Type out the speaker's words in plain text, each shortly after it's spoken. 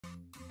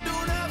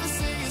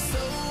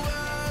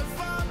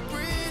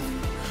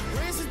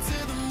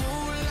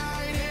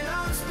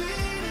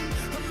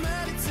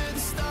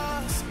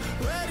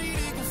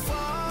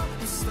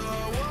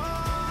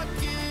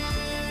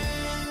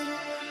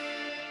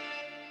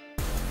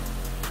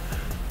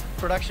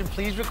Production,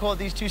 please record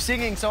these two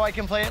singing so I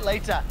can play it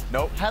later.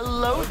 Nope.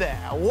 Hello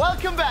there.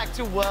 Welcome back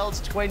to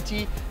Worlds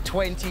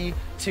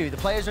 2022. The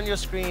players on your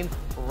screen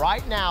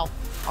right now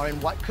are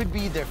in what could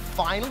be their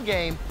final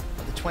game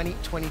of the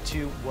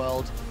 2022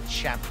 World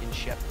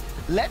Championship.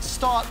 Let's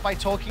start by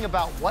talking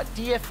about what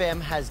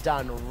DFM has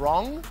done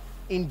wrong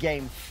in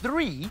Game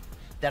 3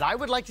 that I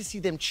would like to see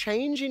them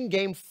change in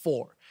Game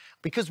 4.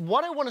 Because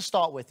what I want to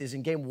start with is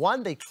in Game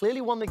 1, they clearly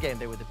won the game.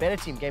 They were the better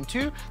team. Game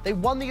 2, they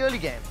won the early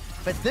game.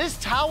 But this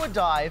tower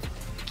dive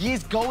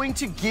is going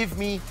to give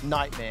me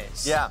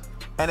nightmares. Yeah,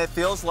 and it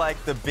feels like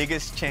the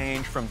biggest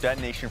change from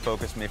DetonatioN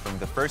FocusMe from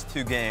the first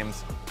two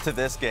games to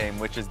this game,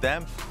 which is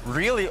them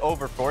really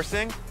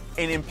overforcing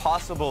in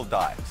impossible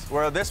dives.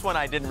 Where this one,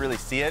 I didn't really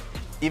see it,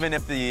 even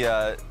if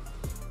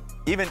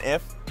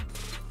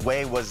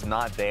Wei was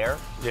not there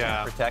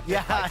to protect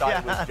it. I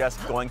thought it was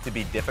just going to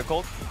be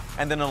difficult.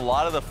 And then a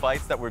lot of the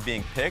fights that were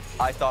being picked,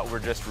 I thought were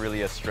just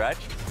really a stretch.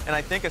 And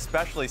I think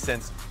especially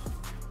since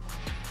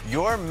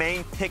your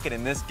main ticket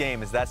in this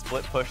game is that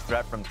split push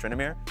threat from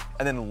Tryndamere,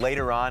 and then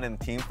later on in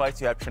team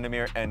fights you have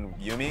Tryndamere and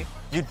Yuumi,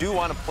 you do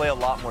want to play a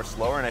lot more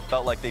slower, and I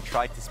felt like they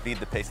tried to speed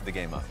the pace of the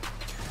game up.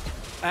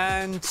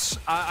 And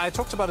I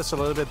talked about this a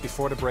little bit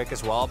before the break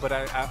as well, but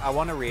I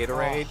want to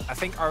reiterate, I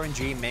think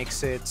RNG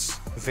makes it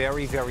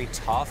very, very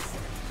tough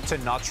to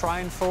not try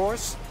and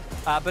force.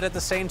 But at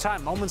the same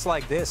time, moments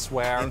like this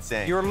where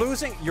you're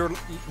losing,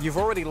 you've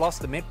already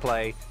lost the mid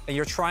play, and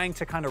you're trying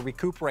to kind of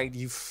recuperate,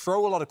 you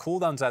throw a lot of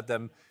cooldowns at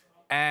them,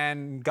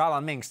 and GALA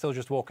and Ming still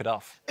just walk it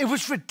off. It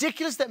was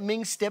ridiculous that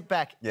Ming stepped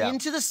back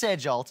into the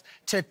Sej ult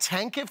to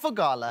tank it for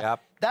GALA.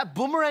 That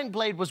boomerang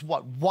blade was,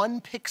 what, 1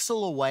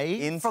 pixel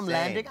away from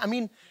landing? I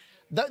mean,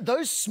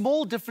 those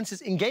small differences.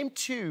 In Game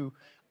 2,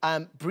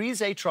 Breeze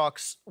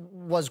Aatrox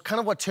was kind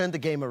of what turned the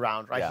game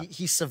around, right?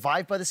 He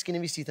survived by the skin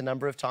of his teeth a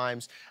number of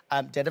times.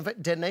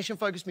 DetonatioN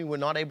FocusMe were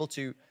not able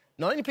to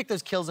not only pick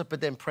those kills up,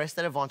 but then press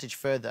that advantage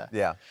further.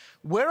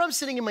 Where I'm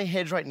sitting in my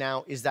head right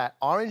now is that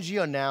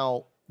RNG are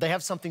now, they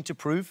have something to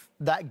prove.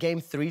 That Game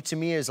 3 to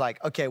me is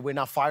like, okay, we're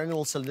now firing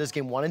all cylinders.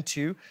 Game 1 and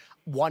 2,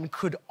 one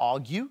could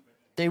argue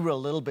they were a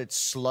little bit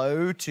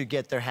slow to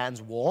get their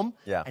hands warm,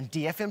 and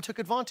DFM took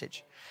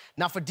advantage.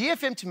 Now, for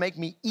DFM to make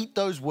me eat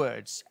those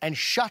words and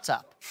shut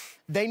up,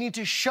 they need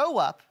to show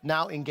up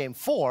now in Game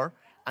 4.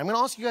 I'm going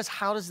to ask you guys,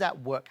 how does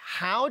that work?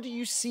 How do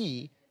you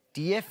see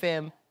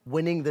DFM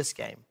winning this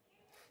game?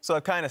 So I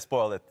kind of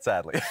spoiled it,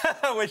 sadly,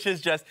 which is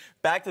just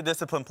back to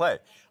disciplined play.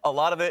 A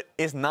lot of it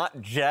is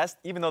not just,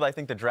 even though I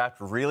think the draft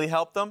really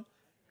helped them,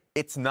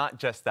 it's not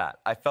just that.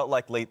 I felt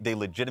like they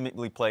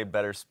legitimately played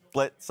better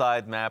split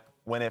side map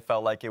when it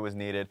felt like it was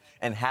needed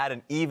and had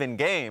an even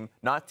game,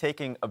 not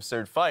taking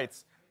absurd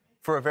fights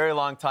for a very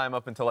long time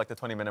up until like the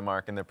 20-minute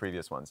mark in the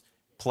previous ones.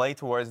 Play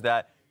towards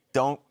that.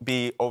 Don't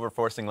be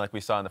overforcing like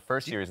we saw in the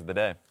first series of the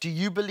day. Do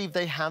you believe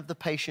they have the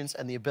patience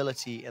and the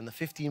ability, and the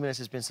 15 minutes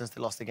has been since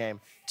they lost the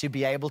game, to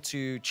be able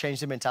to change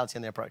their mentality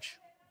and their approach?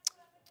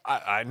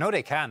 I know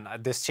they can.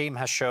 This team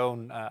has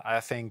shown,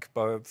 I think,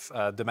 both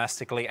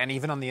domestically and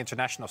even on the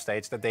international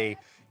stage, that they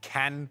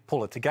can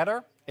pull it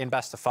together in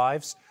best of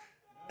fives.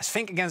 I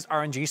think against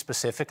RNG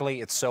specifically,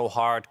 it's so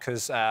hard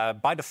because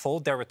by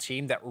default, they're a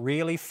team that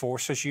really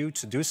forces you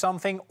to do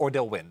something or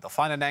they'll win. They'll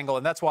find an angle.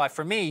 And that's why,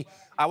 for me,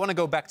 I want to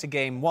go back to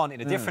Game 1 in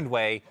a different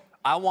way.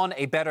 I want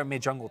a better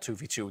mid-jungle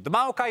 2v2. The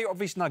Maokai you're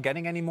obviously not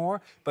getting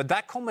anymore, but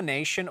that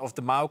combination of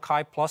the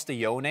Maokai plus the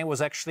Yone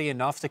was actually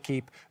enough to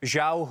keep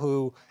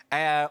Xiaohu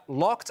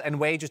locked, and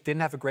Wei just didn't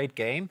have a great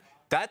game.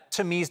 That,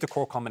 to me, is the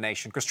core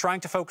combination, because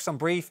trying to focus on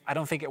Brief, I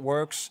don't think it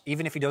works.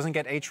 Even if he doesn't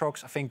get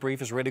Aatrox, I think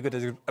Brief is really good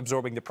at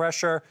absorbing the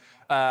pressure.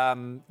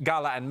 GALA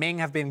and Ming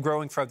have been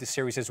growing throughout the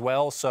series as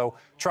well, so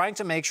trying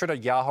to make sure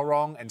that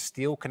Yaharong and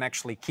Steel can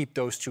actually keep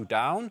those two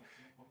down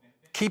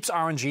keeps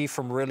RNG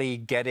from really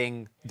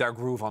getting their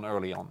groove on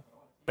early on.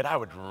 But I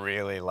would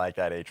really like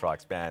that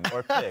Aatrox ban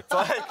or pick.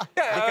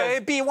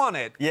 B1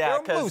 it. Yeah,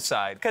 or blue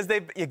side. Because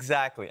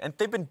and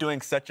they've been doing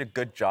such a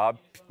good job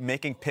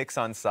making picks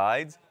on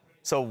sides.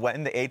 So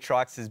when the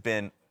Aatrox has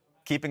been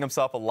keeping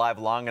himself alive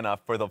long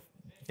enough for the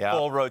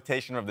full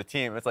rotation of the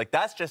team, it's like,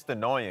 that's just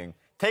annoying.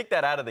 Take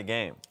that out of the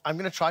game. I'm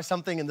going to try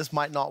something, and this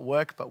might not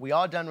work, but we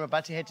are done. We're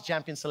about to head to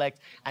Champion Select.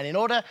 And in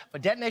order for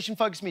DetonatioN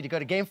FocusMe to go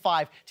to Game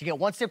 5 to get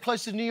one step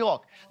closer to New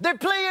York, they're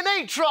playing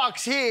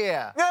Aatrox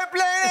here. They're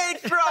playing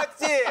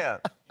Aatrox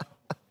here.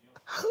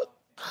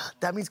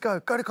 That means go.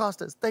 Go to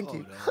Casters. Thank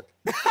you.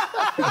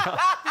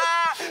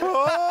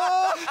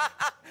 No.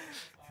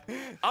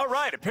 All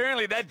right,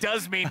 apparently that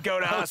does mean go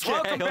to us.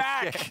 Welcome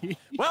back.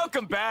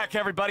 Welcome back,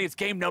 everybody. It's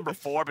game number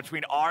 4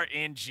 between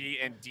RNG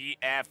and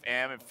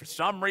DFM. If for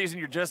some reason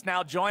you're just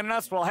now joining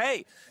us, well,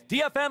 hey,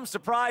 DFM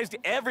surprised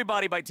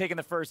everybody by taking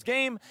the first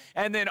game,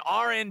 and then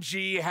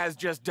RNG has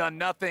just done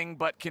nothing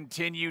but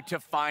continue to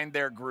find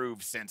their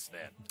groove since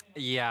then.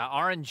 Yeah,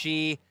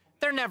 RNG,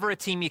 they're never a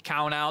team you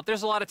count out.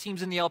 There's a lot of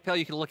teams in the LPL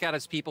you can look at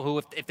as people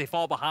who, if they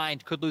fall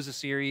behind, could lose a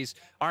series.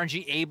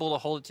 RNG able to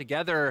hold it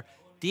together.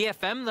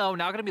 DFM, though,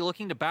 now going to be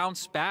looking to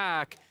bounce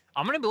back.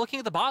 I'm going to be looking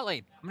at the bot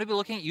lane. I'm going to be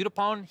looking at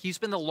Yutapon. He's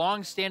been the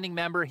long-standing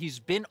member. He's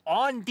been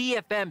on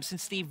DFM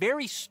since the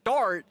very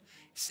start.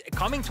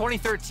 Coming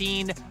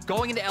 2013,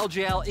 going into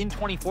LGL in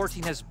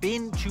 2014, has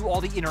been to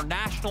all the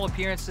international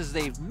appearances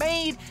they've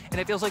made, and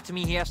it feels like to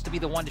me he has to be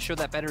the one to show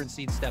that veteran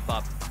seed step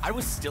up. I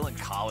was still in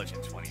college in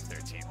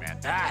 2013, man.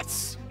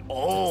 That's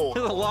old.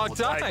 A long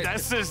time. Like,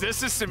 this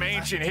is some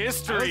ancient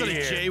history. I was at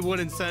a J1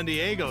 in San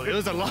Diego. It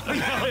was a long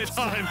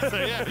time. So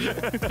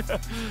yeah.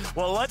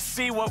 Well, let's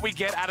see what we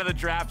get out of the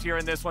draft here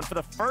in this one. For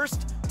the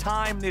first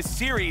time this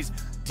series,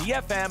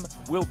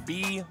 DFM will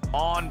be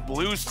on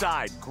blue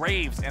side.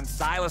 Graves and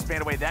Silas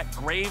banned away. That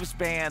Graves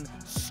ban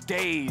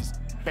stays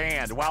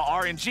banned, while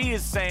RNG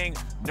is saying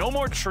no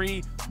more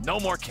Tree, no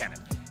more Cannon.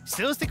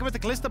 Still sticking with the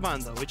Kalista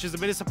ban, though, which is a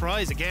bit of a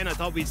surprise. Again, I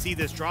thought we'd see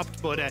this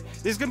dropped, but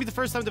this is going to be the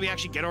first time that we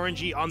actually get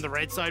RNG on the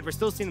red side. We're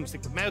still seeing them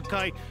stick with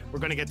Maokai. We're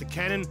going to get the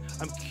Kennen.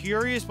 I'm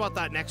curious what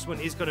that next one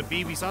is going to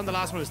be. We saw in the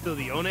last one was still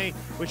the Yone,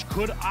 which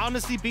could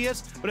honestly be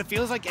it, but it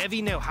feels like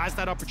Evie now has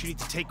that opportunity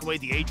to take away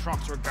the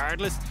Aatrox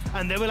regardless,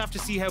 and then we'll have to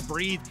see how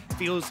Breathe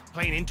feels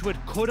playing into it.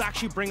 Could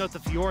actually bring out the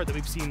Fiora that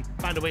we've seen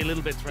banned away a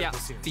little bit throughout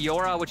this series.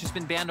 Fiora, which has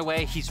been banned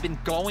away. He's been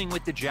going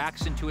with the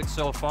Jax into it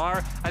so far.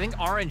 I think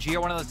RNG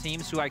are one of the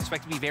teams who I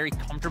expect to be very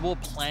comfortable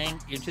playing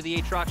into the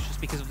Aatrox just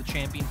because of the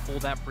champion pool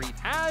that Breathe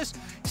has.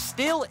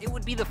 Still, it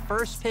would be the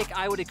first pick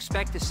I would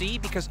expect to see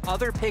because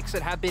other picks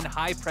that have been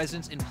high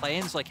presence in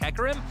play-ins like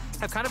Hecarim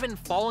have kind of been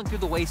falling through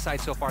the wayside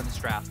so far in this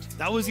draft.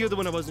 That was the other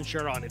one I wasn't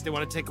sure on. If they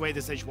want to take away the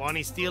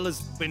Sejuani, Steel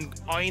has been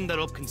eyeing that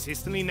up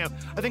consistently. Now,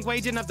 I think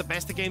Wade didn't have the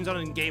best of games on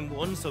it in game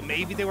one, so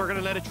maybe they were going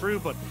to let it through,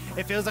 but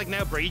it feels like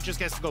now Breathe just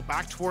gets to go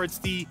back towards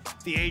the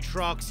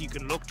Aatrox. You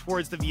can look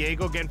towards the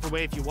Viego again for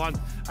Wade if you want,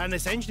 and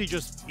essentially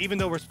just, even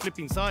though we're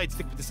flipping sides,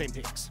 stick with the same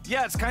picks.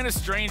 Yeah, it's kind of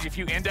strange if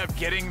you end up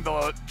getting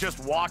the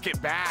just walk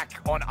it back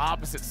on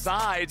opposite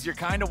sides. You're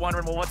kind of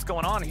wondering, well, what's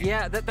going on here?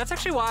 Yeah, that's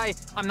actually why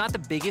I'm not the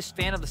biggest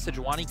fan of the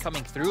Sejuani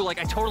coming through. Like,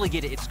 I totally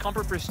get it. It's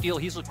comfort for Steel.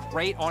 He's looked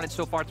great on it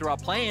so far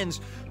throughout play-ins,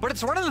 but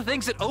it's one of the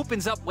things that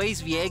opens up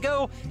Way's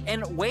Viego,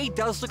 and Way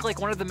does look like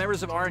one of the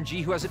members of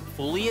RNG who hasn't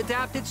fully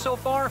adapted so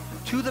far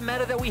to the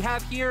meta that we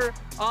have here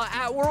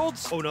at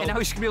Worlds. Oh, no. And now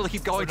he's going to be able to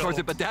keep going towards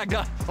it, but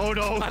Dagna. Oh,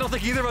 no. I don't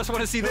think either of us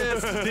want to see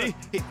this.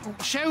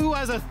 Xiaohu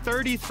has a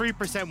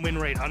 33% win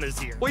rate on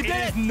Azir. We did.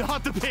 It is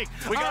not the pick.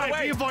 We got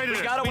away. We avoided it.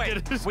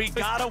 We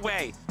got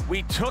away.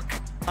 We took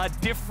a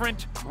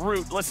different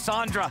route.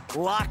 Lissandra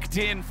locked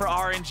in for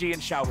RNG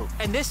and Xiaohu.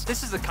 And this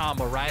is the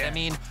combo, right? Yeah. I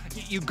mean,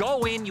 you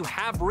go in, you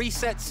have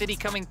Reset City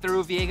coming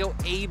through, Viego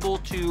able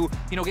to,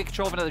 get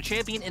control of another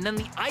champion, and then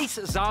the Ice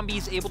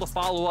Zombies able to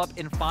follow up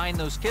and find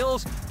those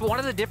kills. But one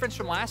of the difference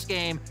from last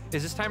game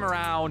is this time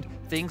around,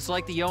 things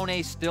like the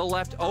Yone still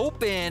left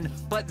open,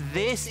 but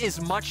this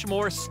is much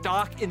more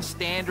stock and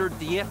standard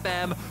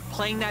DFM,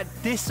 playing that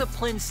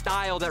disciplined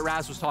style that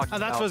Raz was talking about.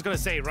 And that's what I was going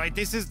to say, right?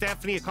 This is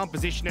definitely a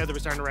composition now that we're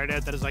starting to write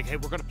out that is like, hey,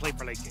 we're going to play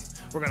for late game.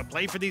 We're going to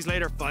play for these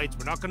later fights.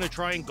 We're not going to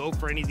try and go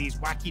for any of these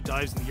wacky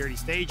dives in the early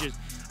stages.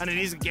 And it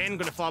is, again,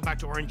 going to fall back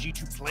to RNG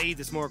to play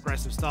this more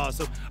aggressive style.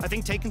 So I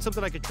think taking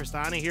something like a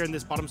Tristana here in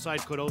this bottom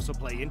side could also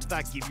play into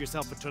that, give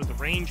yourself a ton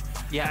of range.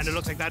 Yes. And it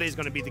looks like that is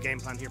going to be the game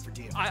plan here for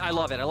DFM. I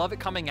love it. I love it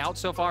coming out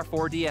so far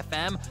for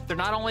DFM. They're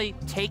not only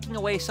taking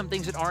away some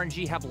things that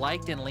RNG have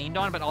liked and leaned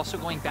on, but also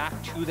going back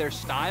to their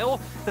style.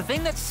 The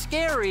thing that's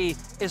scary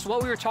is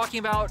what we were talking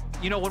about,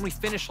 when we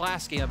finished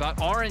last game about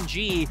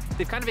RNG.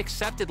 They've kind of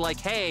accepted like,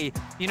 hey,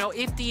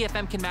 if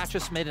DFM can match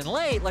us mid and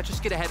late, let's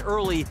just get ahead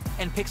early,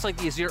 and picks like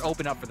the Azir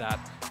open up for that.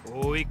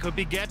 Oh, he could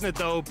be getting it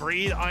though.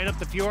 Breathe, eyeing up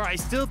the Fiora. I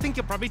still think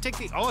you'll probably take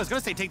the... Oh, I was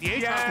going to say take the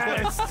Aatrox.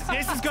 Yes.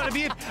 This is going to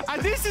be it.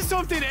 And this is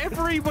something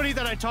everybody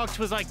that I talked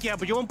to was like, yeah,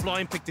 but you won't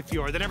blind pick the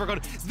Fiora. They're never going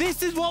to...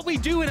 This is what we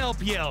do in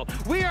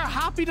LPL. We are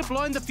happy to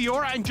blind the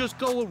Fiora and just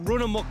go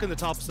run amok in the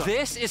top side.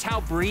 This is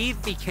how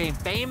Breathe became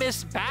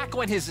famous back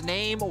when his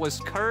name was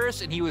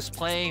Curse and he was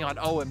playing on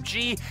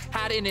OMG,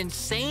 had an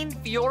insane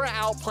Fiora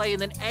outplay,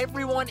 and then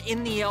everyone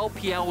in the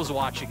LPL was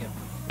watching him.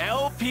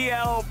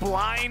 LPL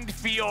blind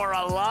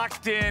Fiora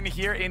locked in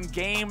here in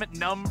game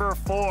number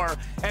 4.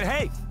 And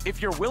hey,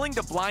 if you're willing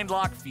to blind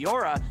lock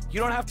Fiora, you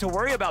don't have to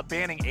worry about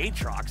banning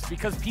Aatrox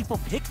because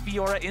people pick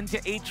Fiora into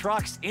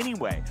Aatrox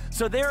anyway.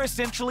 So they're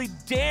essentially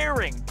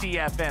daring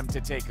DFM to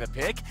take the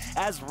pick,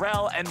 as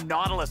Rel and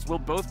Nautilus will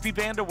both be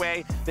banned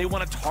away. They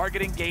want to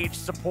target engage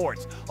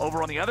supports.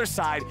 Over on the other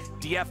side,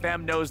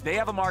 DFM knows they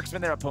have a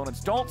marksman, their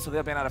opponents don't, so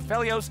they'll ban out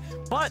Aphelios,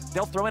 but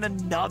they'll throw in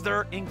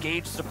another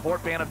engaged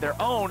support ban of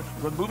their own,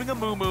 removing a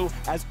Mumu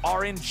as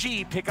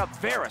RNG pick up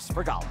Varus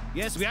for GALA.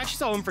 Yes, we actually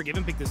saw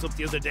Unforgiven pick this up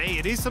the other day.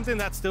 It is something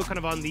that's still kind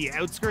of on the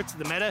outskirts of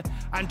the meta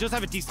and does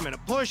have a decent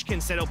amount of push, can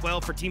set up well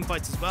for team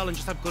fights as well, and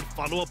just have good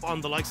follow-up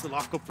on the likes of the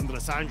lockup from the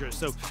Lissandra.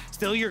 So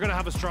still you're going to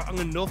have a strong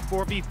enough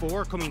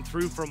 4v4 coming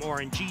through from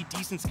RNG,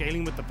 decent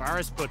scaling with the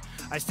Varus, but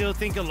I still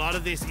think a lot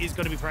of this is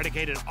going to be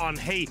predicated on,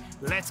 hey,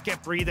 let's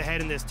get Breathe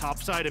ahead in this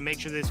top side and make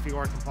sure this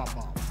Fiora can pop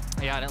off.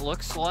 Yeah, and it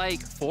looks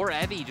like for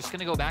Evie, just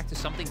gonna go back to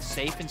something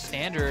safe and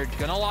standard.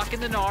 Gonna lock in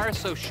the Gnar,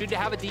 so should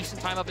have a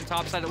decent time up in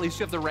topside. At least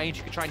you have the range.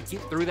 You can try and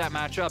get through that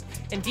matchup.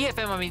 And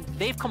DFM, I mean,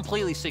 they've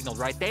completely signaled,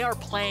 right? They are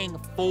playing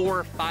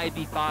 4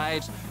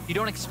 5v5s. You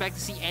don't expect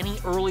to see any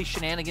early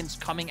shenanigans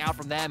coming out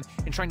from them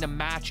and trying to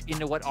match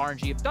into what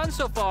RNG have done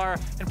so far,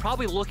 and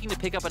probably looking to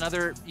pick up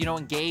another, you know,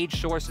 engaged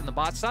source in the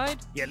bot side.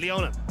 Yeah,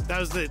 Leona, that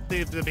was the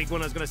big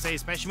one I was going to say,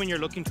 especially when you're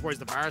looking towards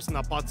the Varus on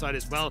that bot side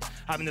as well.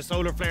 Having the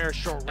solar flare,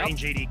 short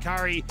range AD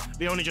carry,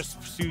 Leona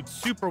just suits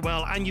super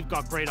well, and you've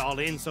got great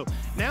all-in. So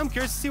now I'm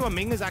curious to see what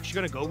Ming is actually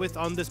going to go with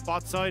on this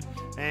bot side.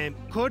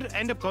 Could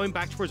end up going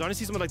back towards,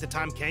 honestly, someone like the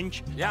Tahm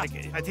Kench. Yeah.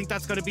 Like, I think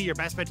that's going to be your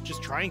best bet to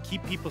just try and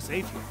keep people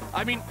safe here.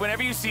 I mean,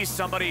 whenever you see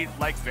somebody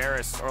like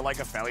Varus or like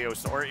a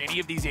Felios or any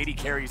of these AD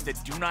carries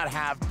that do not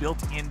have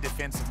built-in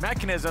defensive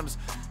mechanisms,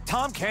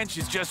 Tahm Kench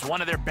is just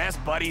one of their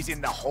best buddies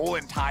in the whole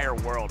entire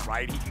world,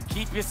 right? He can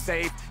keep you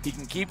safe, he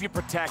can keep you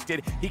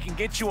protected, he can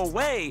get you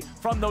away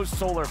from those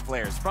solar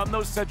flares, from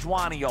those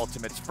Sejuani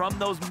ultimates, from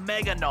those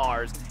Mega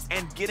Gnars,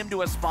 and get him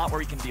to a spot where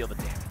he can deal the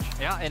damage.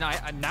 Yeah,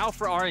 and now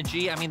for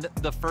RNG, I mean,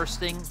 the first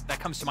thing that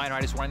comes to mind,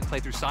 right, is wanting to play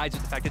through sides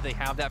with the fact that they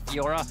have that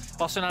Fiora.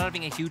 Also not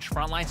having a huge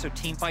front line, so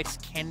team fights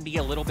can be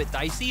a little bit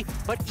dicey.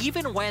 But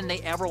even when they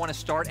ever want to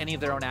start any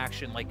of their own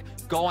action, like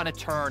go on a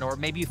turn, or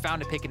maybe you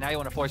found a pick and now you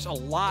want to force, a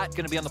lot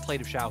going to be on the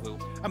plate of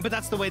Xiaohu. But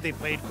that's the way they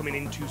played coming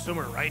into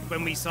summer, right?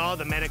 When we saw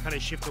the meta kind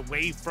of shift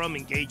away from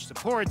engaged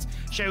supports,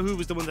 Xiaohu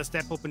was the one that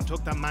stepped up and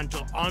took that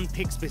mantle on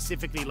pick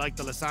specifically like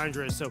the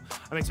Lissandra. So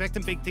I'm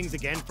expecting big things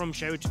again from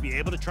Xiaohu to be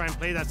able to try and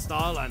play that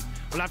style, and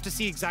we'll have to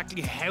see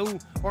exactly how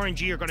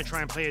RNG are going to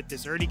try and play it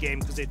this early game,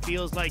 because it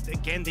feels like,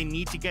 again, they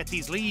need to get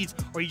these leads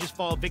or you just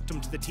fall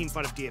victim to the team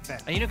fight of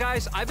DFM. And you know,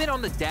 guys, I've been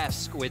on the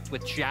desk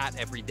with Jat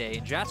every day,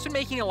 and Jat's been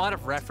making a lot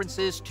of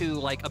references to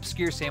like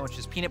obscure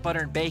sandwiches, peanut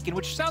butter and bacon,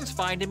 which sounds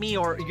fine to me,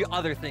 or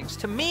other things.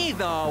 To me,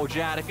 though,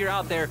 Jat, if you're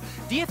out there,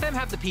 DFM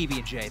have the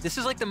PB&J. This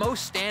is like the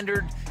most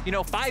standard, you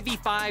know,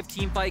 5v5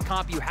 team fight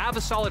comp. You have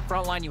a solid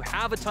front line, you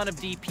have a ton of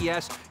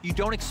DPS. You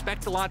don't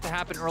expect a lot to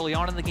happen early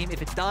on in the game.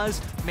 If it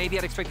does, maybe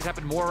I'd expect it to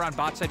happen more around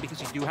bot side,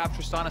 because you do have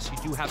Tristana, so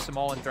you do have some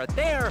all-in threat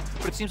there,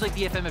 but it seems like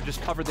DFM have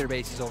just covered their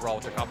bases overall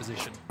with their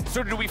composition.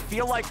 So do we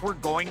feel like we're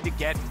going to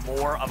get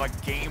more of a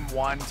game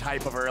one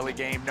type of early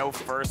game, no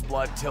first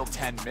blood till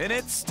 10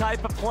 minutes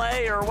type of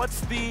play, or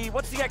what's the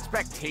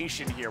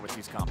expectation here with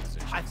these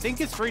compositions? I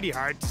think it's really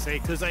hard to say,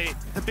 because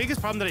the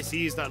biggest problem that I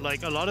see is that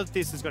like a lot of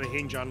this is going to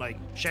hinge on like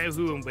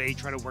Xiaohu and Wei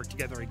trying to work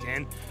together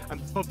again.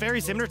 But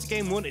very similar to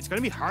game one, it's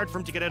going to be hard for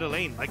him to get out of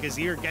lane. Like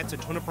Azir gets a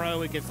ton of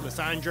prio against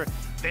Lissandra.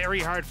 Very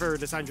hard for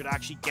Lissandra to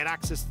actually get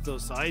access to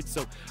those sides.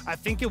 So I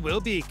think it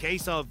will be a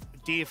case of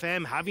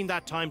DFM having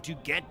that time to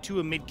get to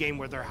a mid game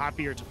where they're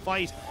happier to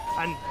fight,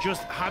 and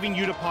just having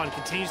Yutapon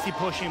continuously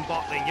pushing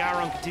bot lane,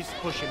 Yaharong continuously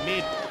pushing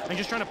mid, and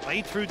just trying to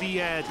play through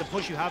the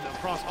push you have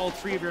across all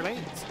three of your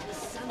lanes.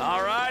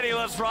 Alrighty,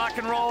 let's rock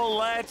and roll.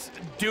 Let's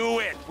do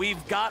it.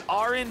 We've got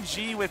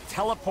RNG with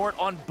teleport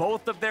on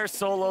both of their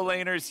solo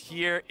laners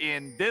here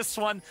in this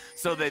one,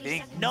 so that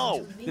they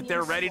know that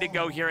they're ready to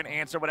go here and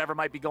answer whatever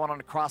might be going on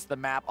across the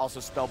map. Also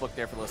spellbook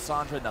there for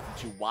Lissandra,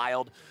 nothing too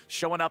wild.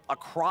 Showing up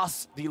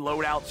across the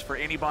loadouts for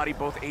anybody.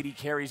 Both AD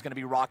carries going to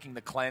be rocking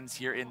the cleanse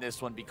here in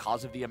this one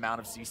because of the amount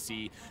of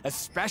CC,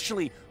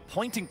 especially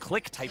point and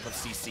click type of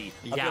CC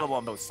available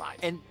on both sides.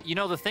 And you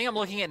know, the thing I'm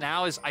looking at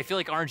now is I feel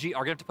like RNG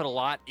are gonna have to put a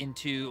lot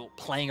into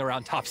playing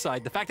around top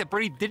side. The fact that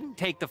Brady didn't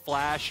take the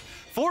flash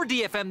for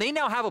DFM, they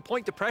now have a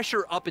point to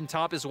pressure up in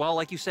top as well.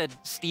 Like you said,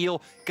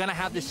 Steel gonna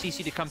have this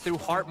CC to come through.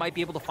 Harp might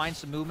be able to find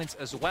some movements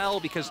as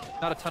well, because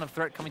not a ton of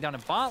threat coming down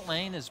in bot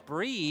lane as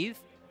Breathe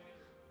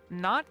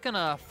not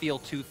gonna feel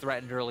too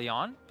threatened early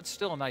on, but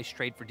still a nice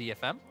trade for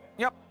DFM.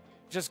 Yep.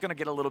 Just going to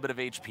get a little bit of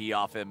HP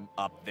off him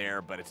up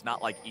there, but it's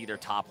not like either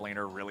top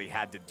laner really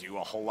had to do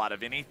a whole lot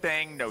of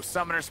anything. No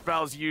summoner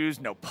spells used,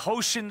 no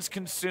potions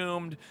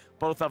consumed.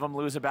 Both of them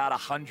lose about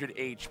 100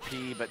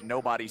 HP, but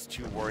nobody's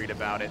too worried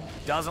about it.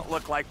 Doesn't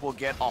look like we'll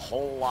get a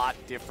whole lot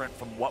different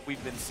from what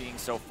we've been seeing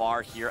so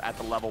far here at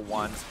the level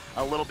ones.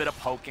 A little bit of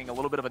poking, a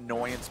little bit of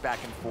annoyance back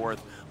and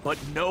forth, but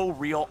no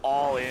real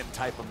all-in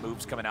type of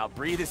moves coming out.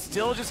 Breathe is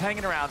still just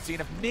hanging around,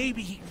 seeing if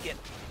maybe he can get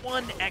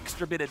one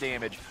extra bit of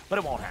damage, but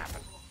it won't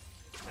happen.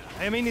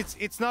 I mean,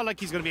 it's not like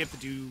he's going to be able to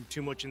do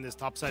too much in this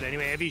top side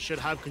anyway. Evie should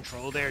have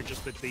control there,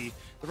 just with the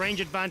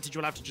range advantage.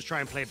 We'll have to just try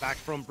and play back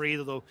from Breathe,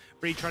 although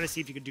Breathe trying to see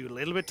if you could do a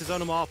little bit to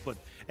zone him off. But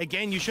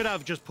again, you should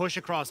have just push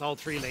across all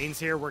three lanes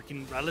here,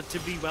 working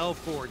relatively well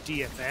for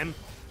DFM.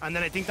 And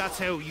then I think that's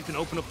how you can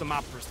open up the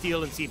map for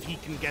Steel and see if he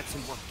can get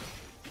some work done.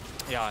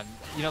 Yeah, and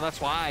you know, that's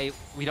why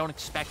we don't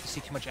expect to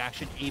see too much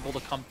action able to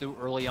come through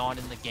early on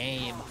in the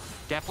game.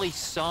 Definitely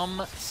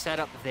some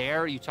setup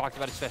there. You talked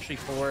about especially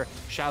for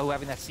Xiaohu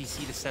having that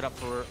CC to set up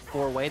for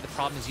four-way. The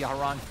problem is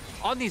Yaharong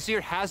on the Azir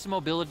has the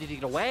mobility to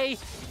get away.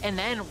 And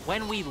then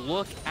when we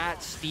look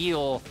at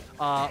Steel,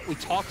 we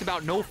talked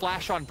about no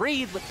flash on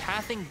Breathe, but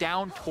pathing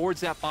down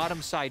towards that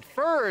bottom side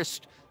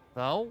first,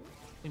 though,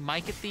 we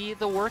might get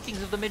the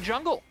workings of the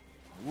mid-jungle.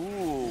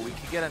 Ooh, we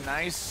could get a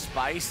nice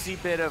spicy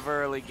bit of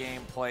early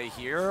gameplay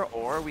here,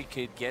 or we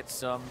could get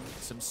some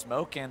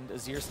smoke and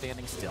Azir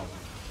standing still.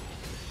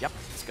 Yep,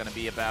 it's going to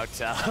be about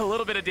a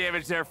little bit of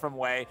damage there from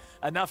Wei,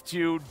 enough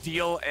to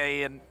deal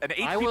an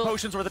HP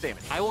potion's worth of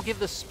damage. I will give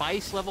the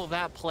spice level of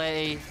that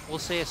play, we'll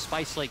say a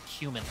spice like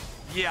human.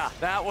 Yeah,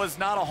 that was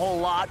not a whole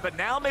lot, but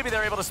now maybe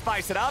they're able to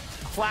spice it up.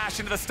 Flash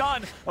into the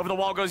stun. Over the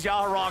wall goes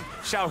Yaharong.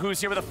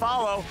 Xiaohu's here with a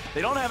follow.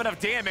 They don't have enough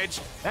damage.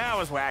 That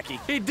was wacky.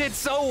 He did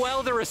so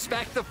well to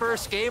respect the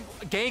first game.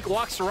 Gank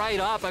walks right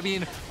up. I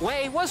mean,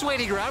 Wei was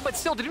waiting around, but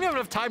still didn't have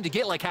enough time to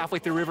get like halfway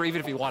through river, even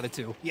if he wanted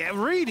to. Yeah,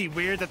 really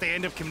weird that they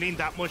end up committing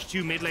that much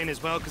to mid lane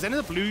as well, because they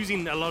ended up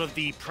losing a lot of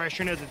the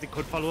pressure now that they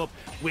could follow up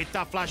with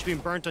that flash being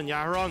burnt on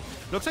Yaharong.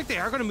 Looks like they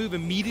are going to move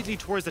immediately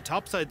towards the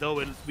top side,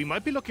 though. We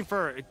might be looking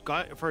for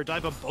a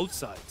dive on both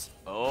sides.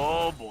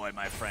 Oh boy,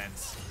 my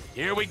friends.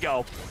 Here we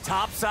go.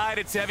 Top side,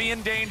 it's heavy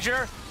in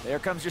danger. There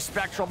comes your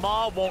Spectral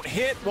Maw. Won't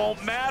hit,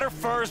 won't matter.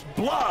 First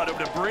blood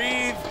over to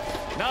breathe.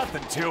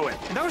 Nothing to it.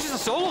 And that was just a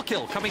solo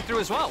kill coming through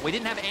as well. We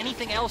didn't have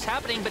anything else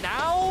happening, but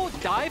now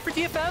dive for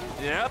DFM?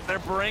 Yep, they're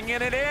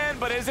bringing it in,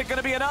 but is it going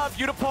to be enough?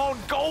 Yutapon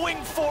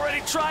going for it.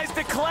 He tries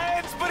to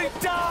cleanse, but he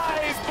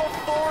dies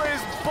before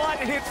his butt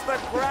hits the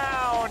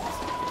ground.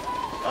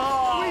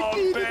 Oh,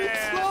 we needed it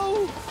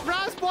slow.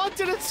 Raz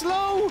wanted it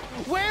slow.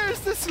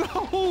 Where's the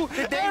slow?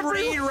 Did they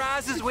read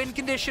Raz's win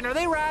condition? Are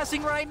they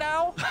razzing right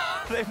now?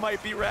 They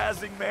might be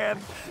razzing, man.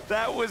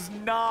 That was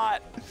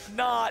not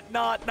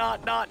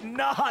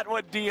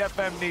what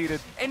DFM needed.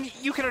 And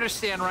you can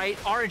understand, right?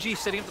 RNG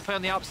setting up the play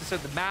on the opposite side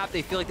of the map.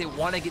 They feel like they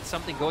want to get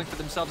something going for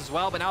themselves as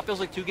well, but now it feels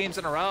like 2 games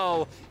in a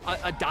row.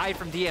 A dive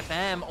from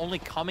DFM only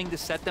coming to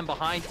set them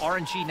behind.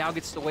 RNG now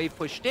gets the wave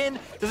pushed in.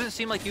 Doesn't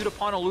seem like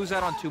Yutapon will lose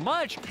out on too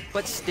much,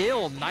 but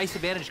still nice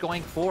advantage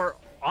going for,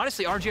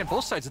 honestly, RNG on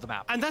both sides of the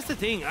map. And that's the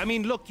thing. I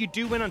mean, look, you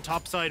do win on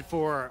top side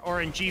for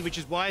RNG, which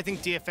is why I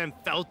think DFM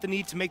felt the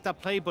need to make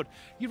that play, but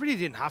you really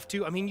didn't have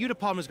to. I mean,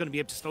 Yutapon was going to be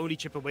able to slowly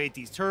chip away at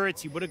these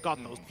turrets. You would have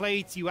gotten those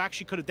plates. You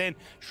actually could have then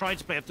tried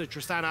to play up to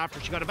Tristana after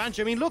she got advantage.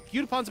 I mean, look,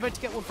 Yutapon's about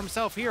to get one for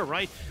himself here,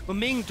 right? But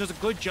Ming does a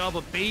good job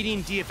of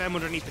baiting DFM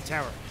underneath the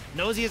tower.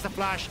 Knows he has the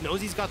flash, knows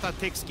he's got that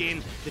thick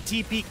skin. The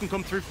TP can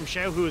come through from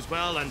Xiaohu as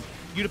well, and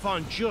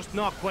Yutapon just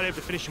not quite able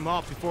to finish him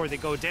off before they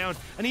go down.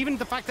 And even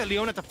the fact that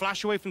Leona had to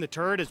flash away from the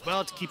turret as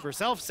well to keep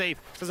herself safe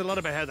says a lot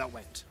about how that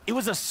went. It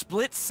was a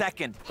split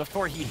second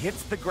before he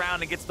hits the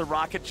ground and gets the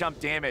rocket jump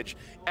damage.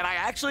 And I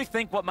actually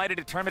think what might have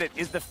determined it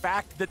is the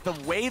fact that the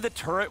way the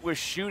turret was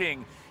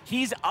shooting,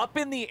 he's up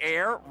in the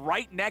air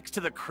right next to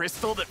the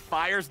crystal that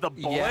fires the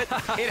bullet.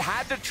 Yeah. It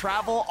had to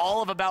travel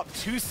all of about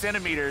 2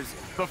 centimeters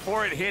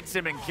before it hits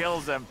him and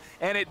kills him.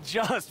 And it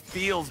just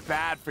feels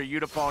bad for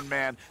Yutapon,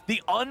 man.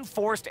 The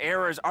unforced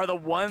errors are the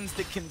ones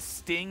that can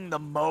sting the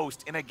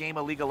most in a game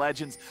of League of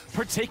Legends,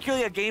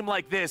 particularly a game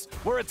like this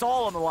where it's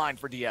all on the line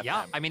for DFM.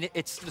 Yeah, I mean,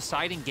 it's the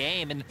deciding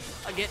game. And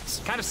again, it's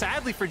kind of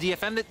sadly for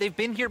DFM that they've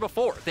been here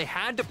before. They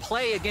had to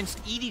play against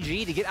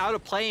EDG to get out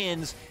of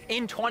play-ins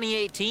in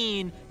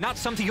 2018. Not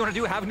something you want to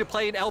do, having to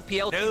play an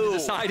LPL team to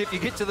decide if you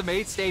get to the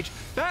main stage.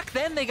 Back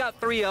then, they got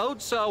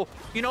 3-0'd, so,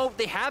 you know,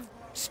 they have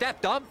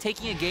stepped up,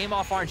 taking a game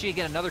off RNG,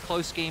 again, another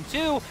close game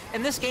too,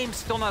 and this game's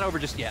still not over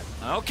just yet.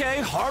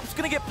 Okay, Harp's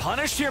gonna get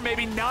punished here,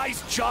 maybe.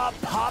 Nice job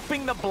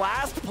popping the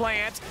blast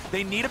plant.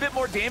 They need a bit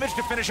more damage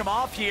to finish him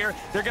off here.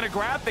 They're gonna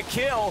grab the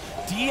kill.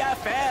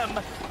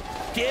 DFM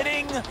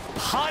getting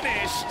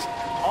punished.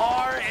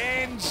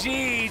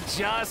 RNG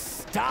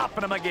just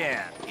stopping him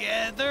again.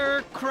 Yeah,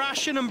 they're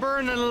crashing and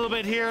burning a little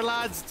bit here,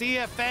 lads.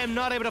 DFM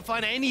not able to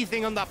find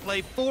anything on that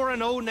play.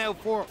 4-0 now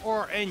for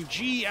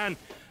RNG, and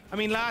I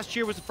mean, last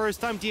year was the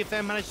first time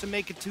DFM managed to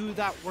make it to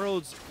that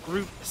Worlds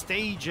group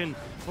stage, and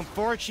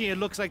unfortunately, it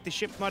looks like the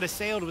ship might have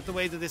sailed with the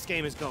way that this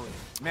game is going.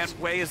 Man,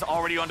 Wei is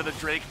already onto the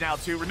Drake now,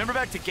 too. Remember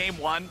back to game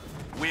 1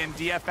 when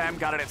DFM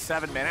got it at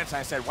 7 minutes?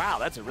 I said, wow,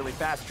 that's a really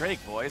fast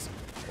Drake, boys.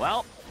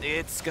 Well,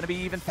 it's going to be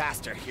even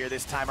faster here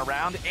this time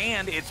around,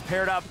 and it's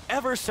paired up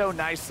ever so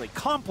nicely,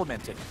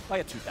 complemented by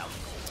a 2,000.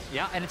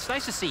 Yeah, and it's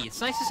nice to see.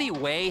 It's nice to see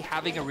Wei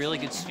having a really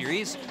good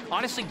series.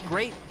 Honestly,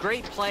 great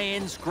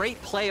play-ins,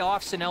 great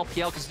playoffs in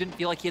LPL, because he didn't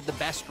feel like he had the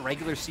best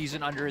regular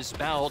season under his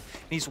belt.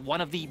 And he's one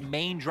of the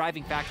main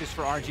driving factors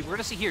for RNG. We're going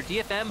to see here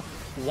DFM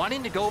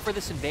wanting to go for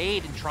this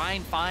invade and try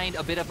and find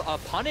a bit of a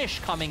punish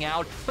coming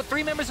out. But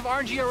 3 members of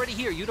RNG are already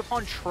here.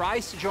 Yutapon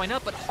tries to join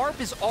up, but Harp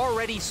is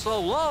already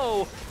so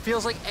low.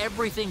 Feels like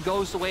everything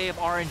goes the way of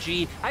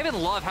RNG. I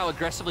even love how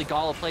aggressively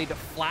GALA played,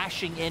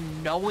 flashing in,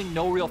 knowing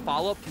no real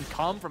follow-up can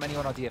come from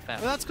anyone on DFM.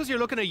 Well, that's because you're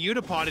looking at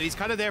Yutapon, and he's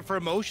kind of there for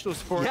emotional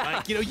support. Yeah.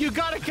 Like, you know, you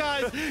got it,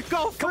 guys.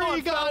 Go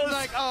free, guys.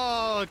 Like,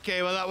 oh,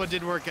 okay, well, that one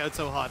didn't work out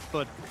so hot.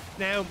 But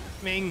now,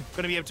 Ming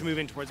going to be able to move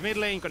in towards mid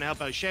lane, going to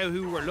help out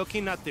Xiaohu. We're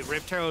looking at the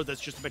Rift Arrow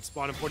that's just about to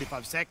spawn in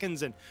 45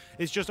 seconds, and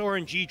it's just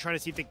RNG trying to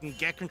see if they can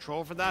get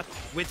control for that,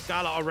 with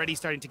GALA already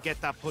starting to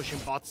get that push in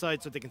bot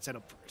side so they can set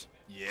up for it.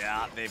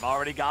 Yeah, they've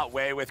already got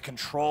Wei with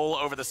control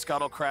over the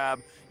Scuttle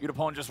Crab.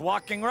 Yutapon just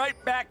walking right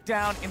back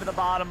down into the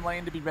bottom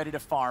lane to be ready to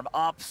farm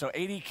up. So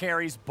AD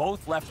carries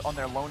both left on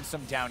their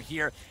lonesome down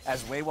here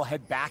as Wei will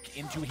head back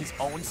into his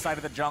own side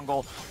of the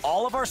jungle.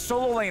 All of our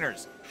solo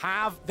laners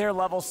have their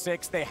level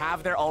 6, they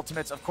have their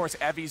ultimates. Of course,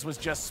 Evi's was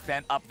just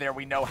spent up there.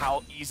 We know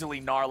how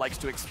easily Gnar likes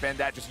to expend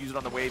that, just use it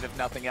on the wave if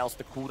nothing else.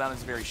 The cooldown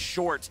is very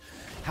short.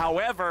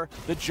 However,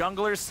 the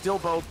junglers still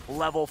both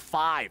level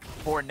 5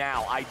 for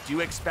now. I do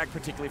expect,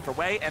 particularly for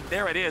Wei, and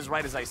there it is,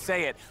 right as I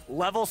say it,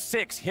 level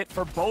 6 hit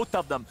for both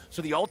of them.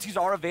 So the ultis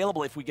are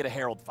available if we get a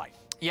Herald fight.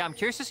 Yeah, I'm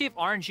curious to see if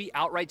RNG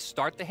outright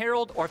start the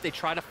Herald or if they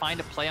try to find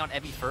a play on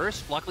Evi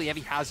first. Luckily,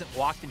 Evi hasn't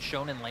walked and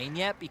shown in lane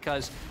yet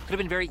because it could have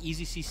been very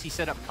easy CC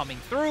setup coming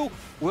through.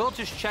 We'll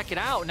just check it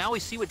out. Now we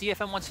see what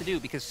DFM wants to do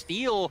because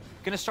Steel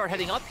going to start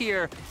heading up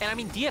here. And I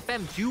mean,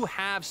 DFM do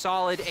have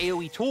solid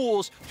AoE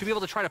tools to be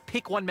able to try to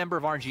pick one member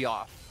of RNG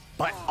off.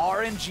 But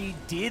RNG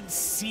did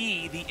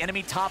see the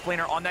enemy top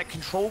laner on that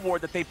control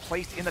ward that they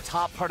placed in the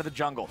top part of the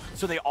jungle.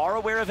 So they are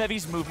aware of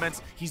Evi's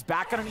movements. He's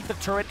back underneath the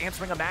turret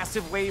answering a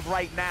massive wave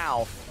right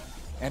now.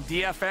 And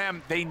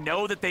DFM, they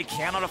know that they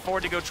cannot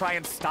afford to go try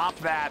and stop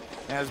that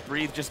as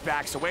Breathe just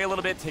backs away a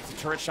little bit, takes a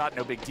turret shot,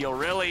 no big deal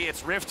really.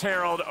 It's Rift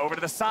Herald over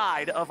to the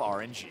side of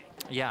RNG.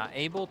 Yeah,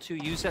 able to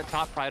use that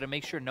top prio to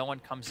make sure no one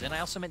comes in. I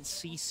also meant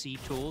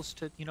CC tools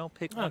to, you know,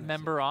 pick one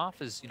member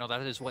off, as, you know,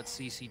 that is what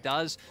CC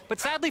does.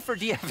 But sadly for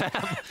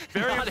DFM,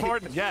 very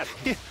important, yes.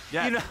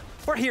 You know,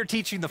 we're here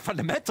teaching the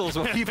fundamentals,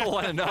 what people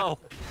want to know.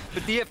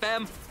 But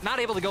DFM, not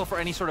able to go for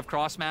any sort of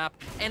cross map.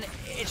 And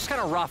it's just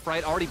kind of rough,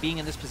 right? Already being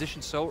in this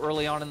position so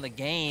early on in the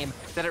game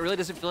that it really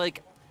doesn't feel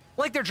like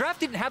their draft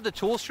didn't have the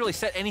tools to really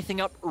set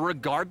anything up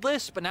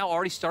regardless, but now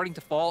already starting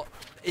to fall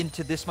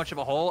into this much of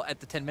a hole at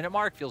the 10-minute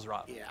mark feels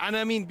rough. Yeah, and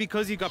I mean,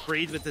 because you got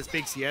Breathe with this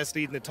big CS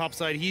lead in the top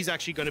side, he's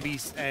actually going to be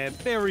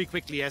very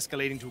quickly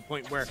escalating to a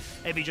point where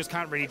Evi just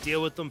can't really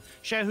deal with them.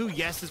 Xiaohu,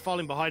 yes, is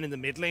falling behind in the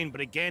mid lane, but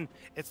again,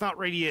 it's not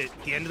really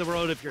the end of the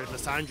world if your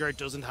Lissandra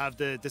doesn't have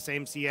the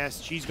same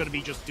CS. She's going to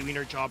be just doing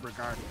her job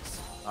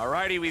regardless.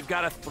 Alrighty, we've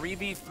got a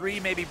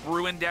 3v3 maybe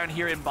brewing down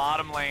here in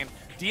bottom lane.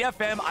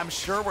 DFM, I'm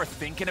sure we're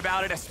thinking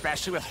about it,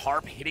 especially with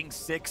Harp hitting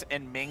 6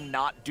 and Ming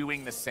not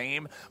doing the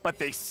same, but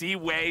they see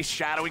Wei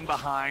shadowing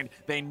behind.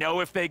 They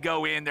know if they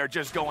go in, they're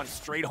just going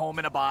straight home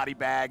in a body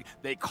bag.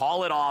 They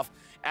call it off,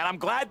 and I'm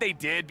glad they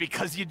did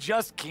because you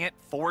just can't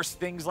force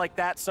things like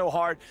that so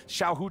hard.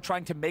 Xiaohu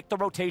trying to make the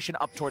rotation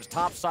up towards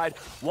top side,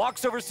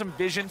 walks over some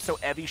vision, so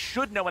Evi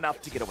should know enough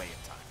to get away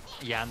in time.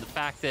 Yeah, and the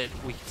fact that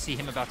we can see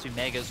him about to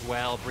mega as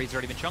well. Breed's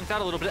already been chunked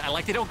out a little bit. I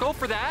like they don't go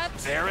for that.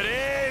 There it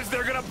is.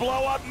 They're going to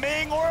blow up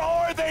Ming, or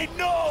are they?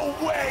 No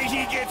way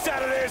he gets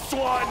out of this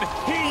one.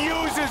 He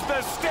uses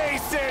the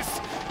stasis.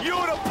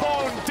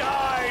 Yutapon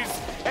dies,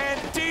 and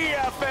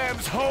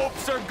DFM's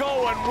hopes are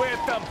going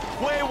with them.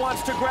 Wei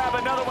wants to grab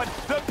another one.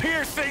 The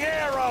piercing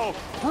arrow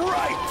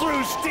right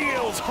through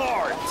Steel's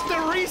heart.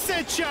 The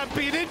reset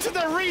champion into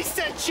the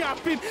reset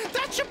champion.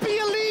 That should be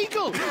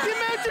illegal. The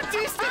amount of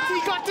distance he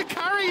got to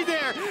carry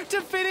there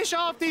to finish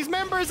off these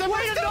members, and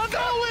we're still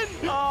going.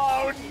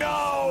 Oh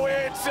no,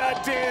 it's a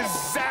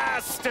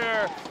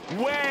disaster.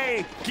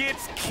 Wei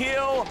gets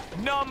kill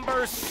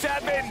number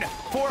 7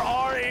 for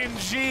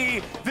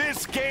RNG.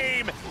 This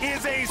game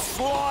is a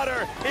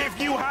slaughter. If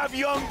you have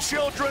young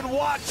children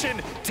watching,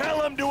 tell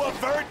them to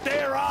avert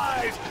their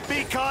eyes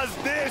because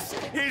this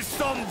is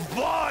some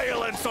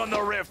violence on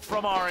the Rift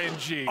from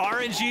RNG.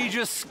 RNG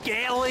just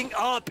scaling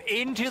up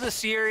into the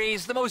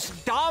series. The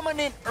most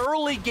dominant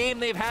early game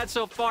they've had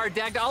so far.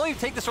 Dag, I'll even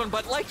take this one,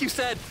 but like you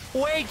said,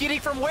 Wei getting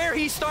from where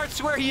he starts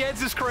to where he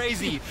ends is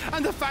crazy.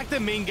 And the fact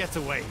that Ming gets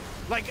away.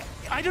 Like,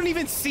 I don't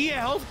even see a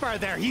health bar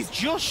there. He's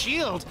just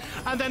shield.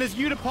 And then as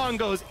Yutapon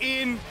goes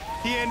in,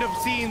 he ends up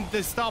seeing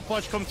the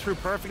stopwatch come through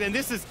perfect. And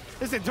this is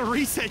the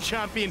reset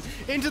champion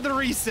into the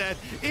reset,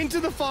 into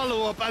the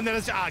follow-up, and then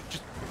it's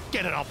just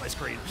get it off my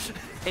screen.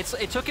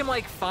 It took him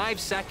like 5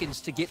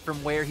 seconds to get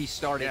from where he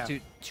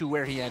started to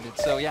where he ended.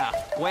 So yeah,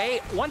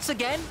 Wei, once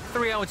again,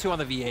 3-0-2 on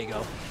the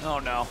Viego. Oh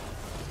no.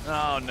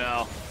 Oh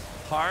no.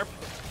 Harp.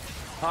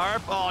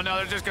 Oh no,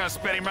 they're just gonna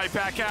spit him right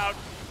back out.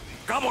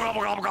 Gobble,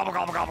 gobble, gobble, gobble,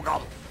 gobble, gobble,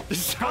 gobble.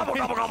 Gobble,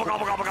 gobble, gobble,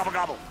 gobble, gobble, gobble,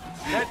 gobble.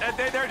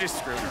 They're just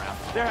screwing around.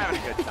 They're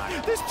having a good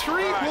time. There's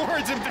 3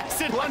 wards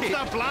invested onto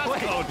that blast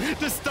code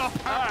to stop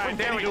Harp from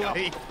getting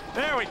away.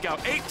 There we go.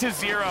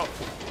 8-0.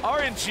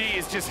 RNG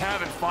is just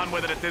having fun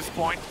with it at this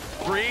point.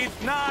 Breathe.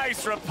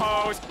 Nice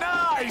repose.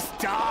 Nice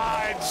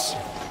dodge.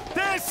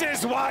 This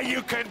is why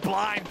you can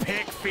blind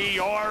pick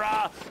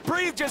Fiora.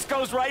 Breathe just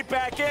goes right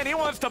back in. He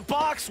wants to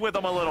box with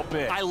them a little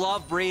bit. I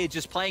love Breathe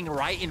just playing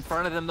right in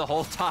front of them the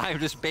whole time,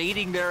 just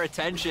baiting their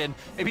attention,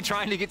 maybe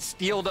trying to get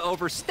Steel to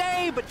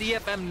overstay, but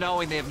DFM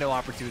knowing they have no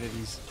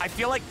opportunities. I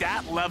feel like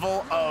that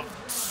level of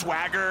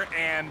swagger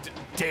and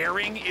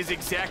daring is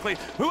exactly...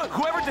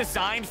 Whoever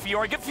designed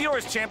Fiora, get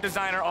Fiora's champ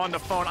designer on the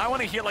phone. I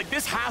want to hear, like,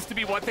 this has to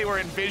be what they were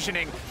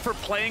envisioning for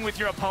playing with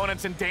your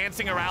opponents and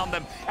dancing around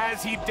them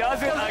as he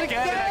does it again and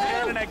again.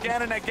 again and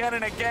again and again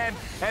and again.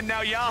 And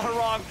now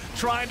Yaharong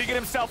trying to get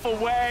himself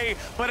away,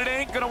 but it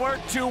ain't gonna work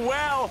too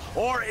well.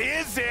 Or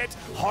is it?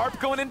 Harp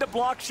going in to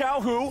block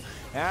Xiaohu.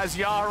 As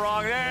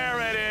Yaharong, there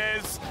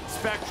it is.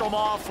 Spectral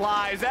Maw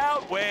flies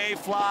out, Wave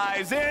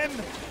flies in.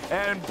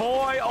 And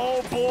boy,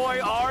 oh boy,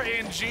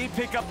 RNG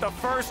pick up the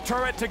first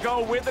turret to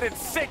go with it.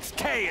 It's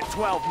 6K in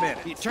 12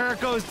 minutes. The turret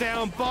goes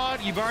down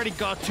bot. You've already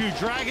got 2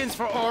 dragons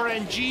for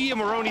RNG, and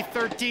we're only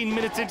 13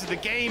 minutes into the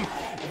game.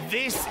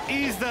 This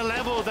is the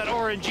level that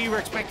RNG were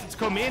expected to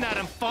come in at,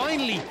 and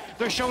finally,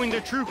 they're showing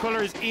their true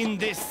colors in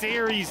this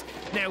series.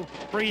 Now,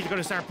 Breed's going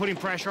to start putting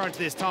pressure onto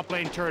this top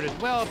lane turret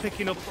as well,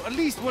 picking up at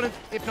least one,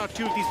 if not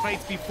 2 of these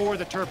plates before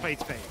the turret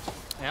plates fade.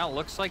 Yeah,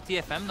 looks like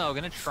DFM, though,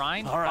 going to try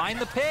and find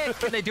the pick.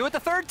 Can they do it the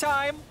 3rd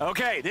time?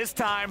 Okay, this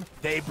time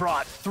they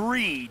brought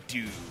 3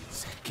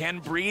 dudes. Can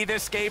Breathe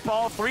escape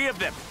all 3 of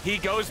them? He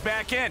goes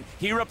back in.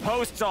 He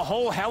reposts a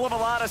whole hell of a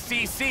lot of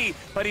CC,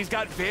 but he's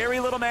got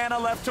very little mana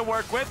left to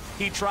work with.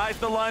 He tries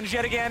the lunge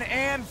yet again,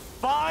 and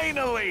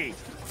finally,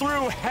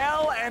 through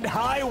hell and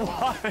high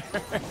water,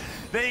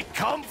 they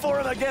come for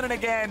him again and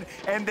again,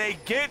 and they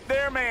get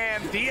their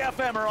man.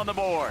 DFM are on the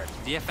board.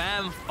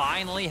 DFM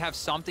finally have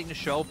something to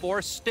show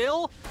for.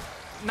 Still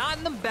not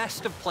in the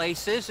best of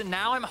places, and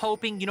now I'm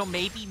hoping, you know,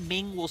 maybe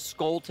Ming will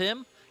scold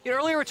him. You know,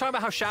 earlier we were talking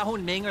about how Xiaohu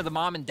and Ming are the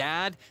mom and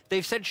dad.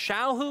 They've said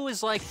Xiaohu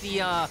is like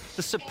the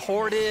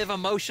supportive,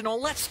 emotional,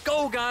 let's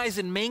go, guys,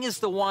 and Ming is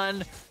the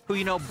one who,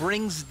 you know,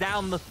 brings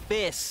down the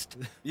fist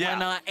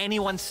when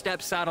anyone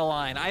steps out of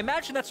line. I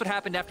imagine that's what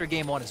happened after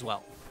game 1 as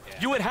well.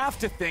 You would have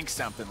to think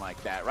something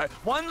like that, right?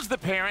 One's the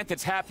parent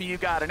that's happy you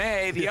got an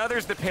A. The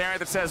other's the parent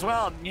that says,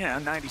 well, you know,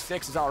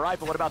 96 is all right,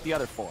 but what about the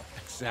other 4?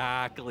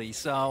 Exactly.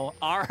 So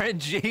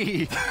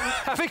RNG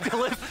having to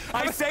live.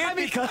 I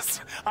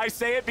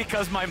say it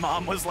because my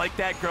mom was like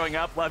that growing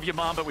up. Love you,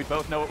 Mom, but we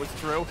both know it was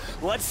true.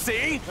 Let's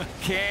see.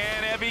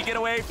 Can Evie get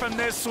away from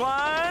this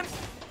one?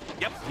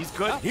 Yep, he's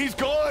good. He's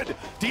good.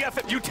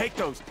 DFM, you take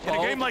those. In a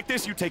game like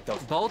this, you take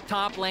those. Both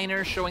top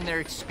laners showing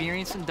their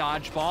experience in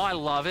dodgeball. I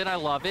love it. I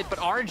love it. But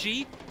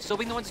RNG still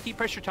being the ones to keep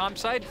pressure top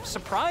side.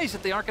 Surprised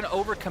that they aren't going to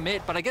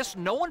overcommit. But I guess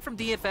no one from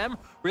DFM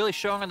really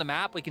showing on the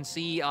map. We can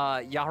see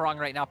Yaharong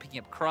right now picking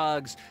up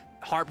Krugs.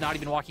 Harp not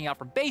even walking out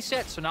from base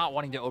yet, so not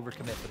wanting to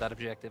overcommit for that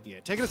objective.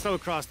 Yeah, taking it slow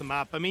across the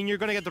map. I mean, you're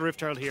going to get the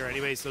Rift Herald here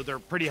anyway, so they're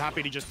pretty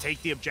happy to just take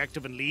the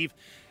objective and leave.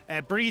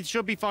 Breathe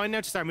should be fine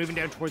now to start moving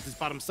down towards this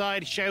bottom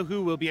side.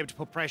 Xiaohu will be able to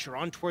put pressure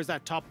on towards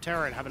that top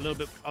tower and have a little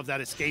bit of that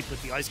escape with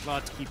the Ice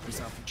Claw to keep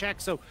himself in check.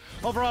 So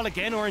overall,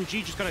 again,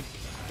 RNG just going to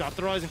dot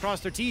their I's and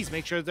cross their T's,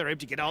 make sure they're able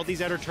to get all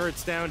these outer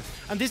turrets down.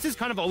 And this has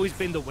kind of always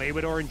been the way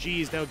with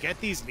RNG, is they'll get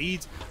these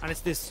leads, and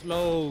it's this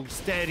slow,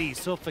 steady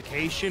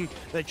suffocation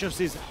that just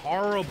is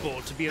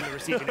horrible to be on the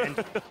receiving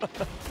end.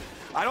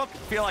 I don't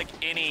feel like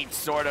any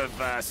sort of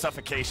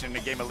suffocation in a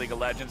game of League of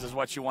Legends is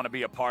what you want to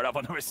be a part of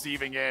on the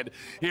receiving end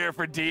here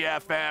for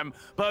DFM.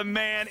 But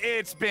man,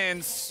 it's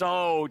been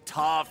so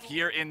tough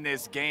here in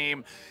this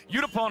game.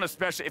 Yutapon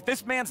especially, if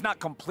this man's not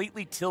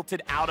completely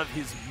tilted out of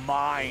his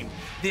mind,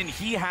 then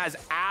he has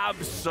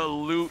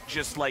absolute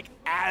just like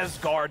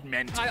Asgard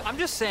mental. I'm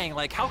just saying,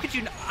 like, how could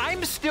you...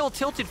 I'm still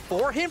tilted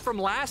for him from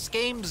last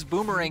game's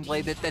Boomerang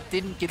Blade that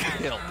didn't get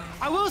the kill.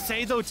 I will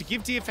say, though, to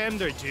give DFM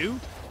their due,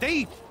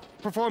 they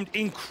performed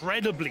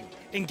incredibly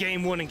in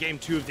game 1 and game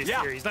 2 of this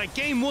series. Like,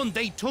 game 1,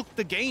 they took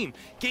the game.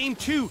 Game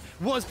 2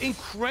 was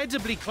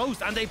incredibly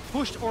close, and they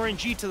pushed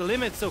RNG to the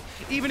limit. So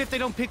even if they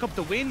don't pick up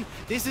the win,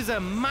 this is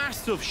a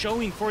massive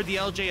showing for the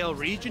LJL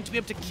region to be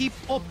able to keep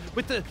up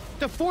with the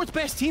 4th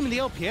best team in the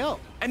LPL.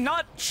 And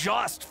not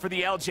just for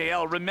the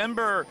LJL.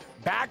 Remember,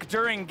 back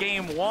during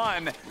game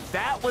 1,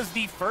 that was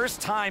the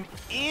first time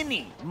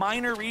any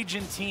minor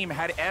region team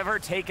had ever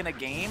taken a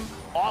game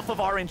off of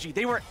RNG.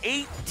 They were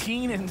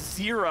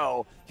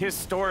 18-0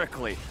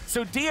 historically.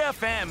 So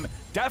DFM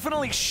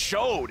definitely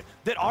showed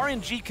that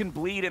RNG can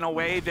bleed in a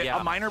way that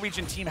a minor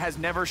region team has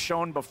never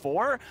shown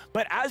before.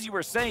 But as you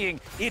were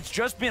saying, it's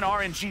just been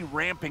RNG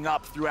ramping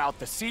up throughout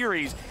the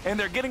series, and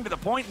they're getting to the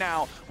point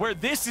now where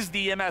this is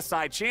the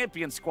MSI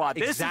champion squad.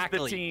 This is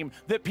the team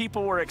that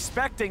people were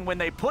expecting when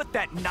they put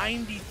that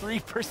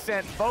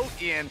 93%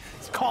 vote in,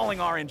 calling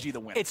RNG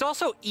the winner. It's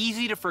also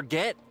easy to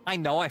forget, I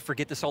know I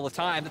forget this all the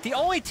time, that the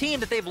only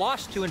team that they've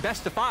lost to in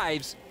best of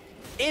 5s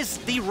is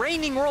the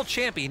reigning world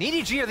champion.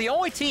 EDG are the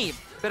only team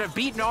that have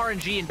beaten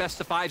RNG in best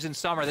of 5s in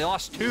summer. They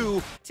lost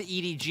 2 to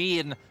EDG,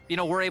 and, you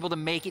know, we're able to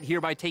make it here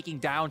by taking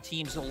down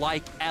teams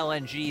like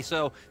LNG.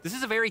 So this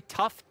is a very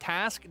tough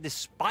task,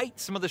 despite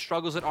some of the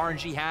struggles that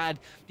RNG had,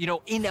 you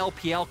know, in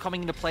LPL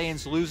coming into play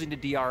and losing to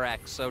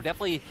DRX. So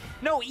definitely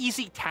no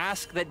easy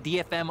task that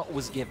DFM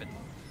was given.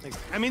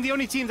 I mean, the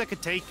only team that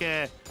could take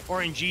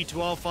RNG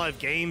to all 5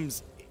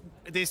 games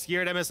this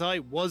year at MSI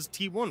was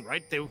T1,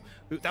 right?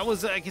 That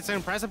was like, it's an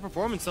impressive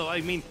performance. So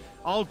I mean,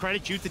 all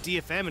credit due to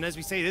DFM, and as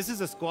we say, this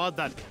is a squad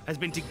that has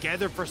been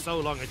together for so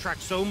long,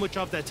 attract so much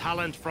of the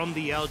talent from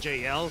the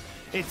LJL.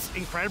 It's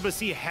incredible to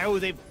see how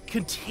they've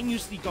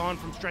continuously gone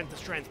from strength to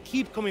strength,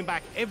 keep coming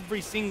back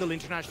every single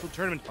international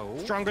tournament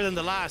stronger than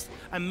the last,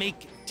 and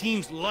make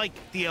teams like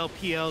the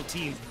LPL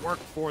teams work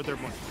for their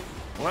money.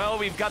 Well,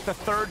 we've got the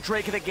third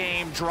Drake of the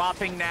game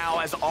dropping now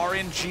as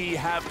RNG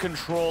have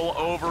control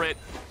over it.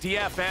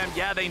 DFM,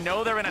 yeah, they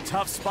know they're in a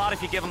tough spot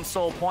if you give them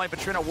soul point,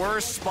 but you're in a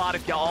worse spot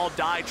if you all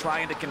die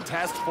trying to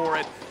contest for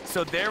it.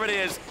 So there it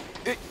is.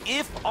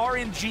 If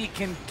RNG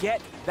can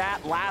get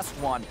that last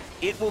one,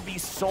 it will be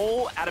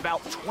soul at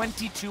about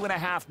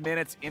 22.5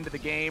 minutes into the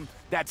game.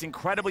 That's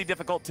incredibly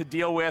difficult to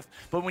deal with,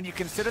 but when you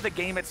consider the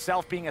game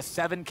itself being a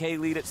 7K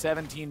lead at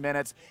 17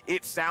 minutes,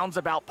 it sounds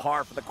about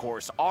par for the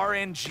course.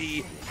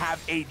 RNG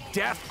have a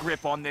death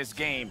grip on this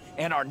game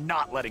and are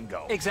not letting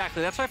go.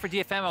 Exactly. That's why for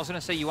DFM, I was going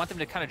to say you want them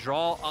to kind of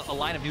draw a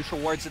line of neutral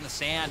wards in the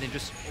sand and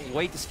just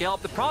wait to scale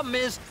up. The problem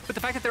is, with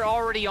the fact that they're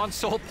already on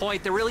soul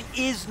point, there really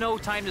is no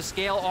time to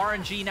scale.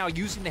 RNG now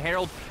using the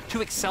Herald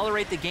to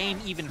accelerate the game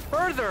even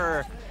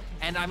further.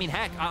 And I mean,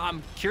 heck,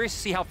 I'm curious to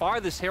see how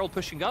far this Herald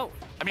push can go.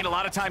 I mean, a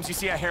lot of times you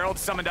see a Herald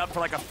summoned up for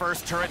like a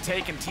first turret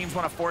take and teams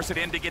want to force it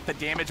in to get the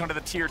damage onto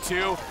the tier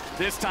 2.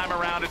 This time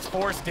around, it's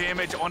forced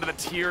damage onto the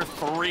tier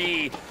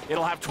 3.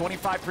 It'll have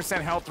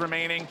 25% health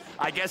remaining.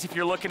 I guess if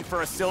you're looking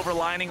for a silver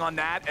lining on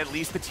that, at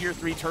least the tier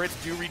 3 turrets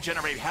do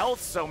regenerate health,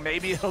 so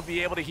maybe it'll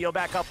be able to heal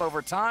back up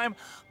over time.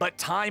 But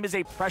time is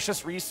a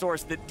precious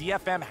resource that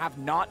DFM have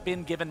not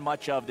been given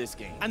much of this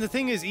game. And the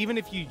thing is, even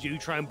if you do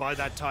try and buy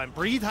that time,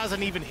 Breathe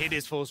hasn't even hit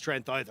his full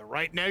strength either,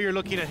 right? Now you're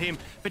looking at him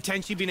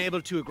potentially being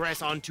able to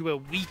aggress onto a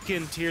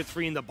weakened tier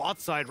 3 in the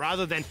bot side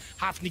rather than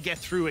having to get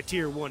through a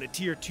tier 1, a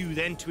tier 2,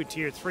 then to a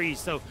tier 3.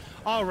 So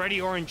already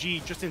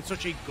RNG just in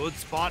such a good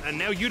spot, and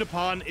now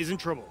Yutapon is in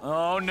trouble.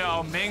 Oh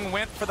no, Ming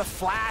went for the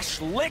flash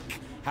lick.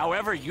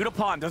 However,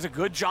 Yutapon does a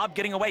good job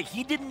getting away.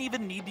 He didn't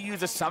even need to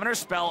use a summoner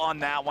spell on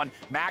that one,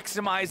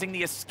 maximizing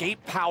the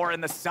escape power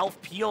and the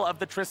self-peel of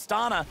the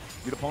Tristana.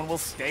 Yutapon will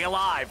stay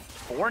alive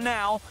for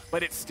now,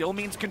 but it still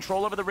means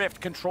control over the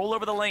rift, control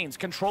over the lanes,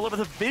 control over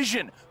the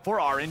vision for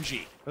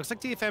RNG. Looks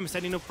like DFM is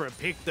setting up for a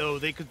pick, though.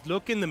 They could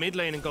look in the mid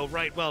lane and go,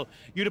 right, well,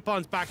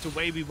 Yutapon's backed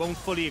away. We won't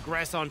fully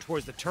aggress on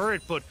towards the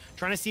turret, but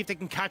trying to see if they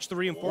can catch the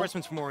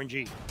reinforcements from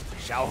RNG.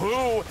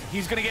 Xiaohu,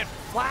 he's going to get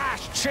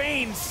flash,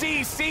 chain,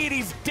 CC'd.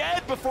 He's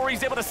dead before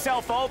he's able to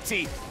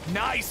self-ulti.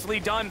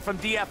 Nicely done from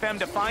DFM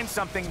to find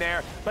something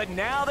there, but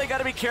now they got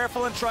to be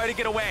careful and try to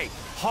get away.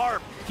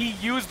 Harp, he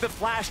used the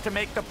flash to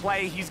make the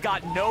play. He's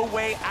got no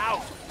way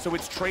out. So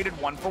it's traded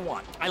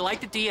 1-for-1. I like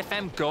the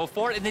DFM go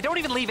for it, and they don't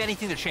even leave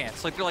anything to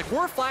chance. Like, they're like,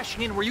 we're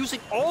flashing in, we're using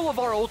all of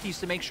our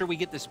ultis to make sure we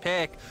get this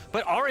pick,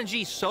 but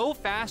RNG so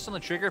fast on the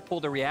trigger pull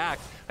to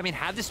react. I mean,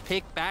 had this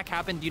pick back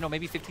happened, you know,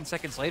 maybe 15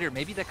 seconds later,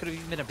 maybe that could have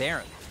even been a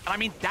Baron. I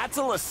mean, that's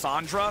a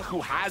Lissandra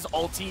who has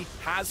ulti,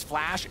 has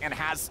flash, and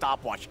has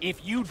stopwatch.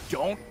 If you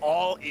don't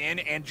all in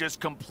and just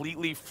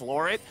completely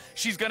floor it,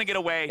 she's gonna get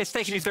away. It's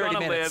taking she's 30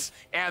 gonna minutes.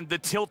 live, and the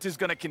tilt is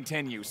gonna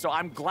continue. So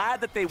I'm glad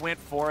that they went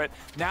for it.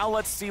 Now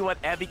let's see what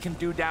Evie can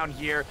do down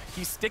here.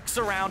 He sticks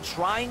around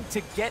trying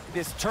to get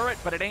this turret,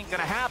 but it ain't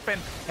gonna happen.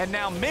 And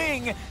now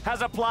Ming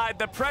has applied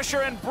the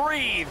pressure, and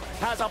Breathe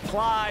has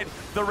applied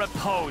the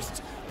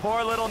riposte.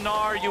 Poor little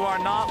Gnar, you are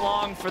not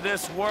long for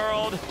this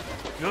world.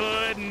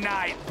 Good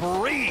night.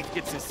 Breathe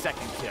gets his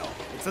second kill.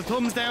 It's a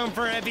thumbs down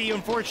for Evie.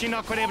 Unfortunately,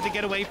 not quite able to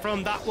get away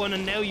from that one.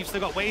 And now you've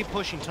still got Wave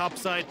pushing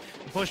topside.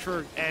 Push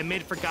for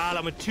mid for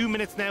GALA. With 2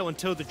 minutes now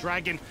until the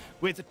Dragon,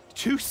 with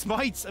 2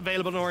 smites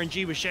available in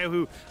RNG, with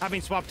Xiaohu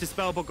having swapped his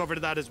spellbook over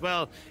to that as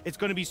well. It's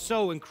going to be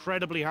so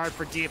incredibly hard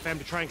for DFM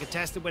to try and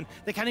contest it when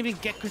they can't even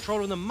get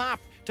control of the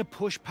map to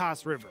push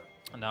past River.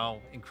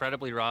 No,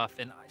 incredibly rough.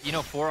 And, you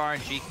know,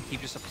 4RNG can keep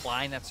just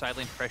applying that side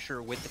lane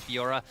pressure with the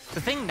Fiora.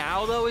 The thing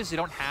now, though, is they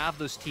don't have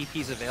those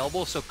TPs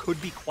available, so it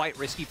could be quite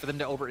risky for them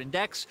to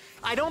over-index.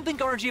 I don't think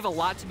RNG have a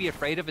lot to be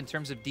afraid of in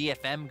terms of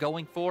DFM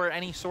going for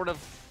any sort of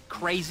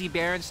crazy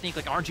Baron sneak.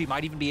 Like, RNG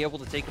might even be able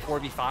to take a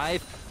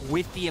 4v5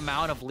 with the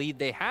amount of lead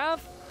they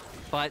have,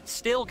 but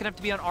still gonna have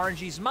to be on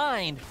RNG's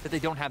mind that they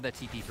don't have that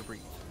TP for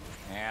Breathe.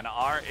 And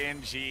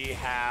RNG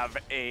have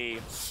a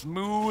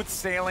smooth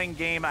sailing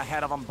game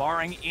ahead of them,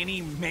 barring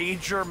any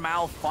major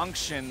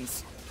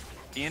malfunctions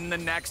in the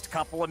next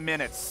couple of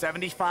minutes.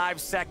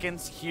 75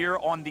 seconds here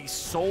on the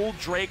Soul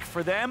Drake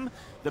for them.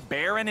 The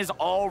Baron is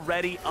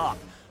already up.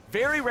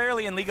 Very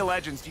rarely in League of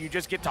Legends do you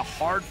just get to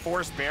hard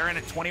force Baron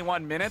at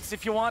 21 minutes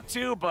if you want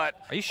to, but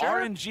are you sure?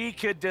 RNG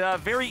could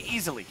very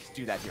easily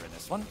do that here in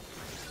this one.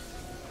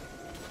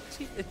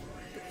 See,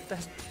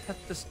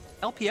 this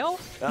LPL?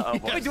 Uh-oh,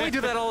 boy. Do we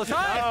do that all the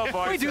time? Oh,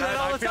 boy. We do that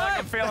all the I feel time. like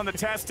I'm failing the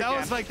test again. That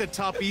was like the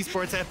top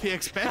esports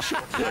FPX special.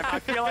 I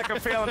feel like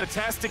I'm failing the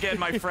test again,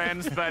 my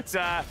friends, but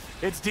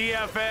it's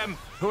DFM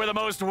who are the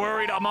most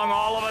worried among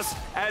all of us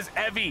as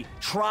Evie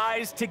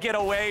tries to get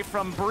away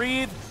from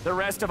Breathe. The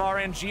rest of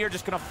RNG are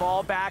just going to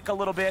fall back a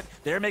little bit.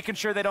 They're making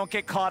sure they don't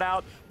get caught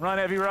out. Run,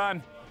 Evie,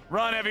 run.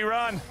 Run, Evie,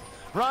 run.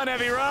 Run,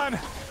 Evie, run!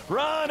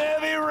 Run,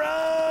 Evie, run!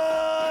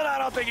 I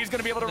don't think he's going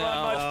to be able to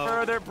run much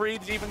further.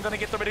 Breethe's even going to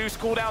get the reduced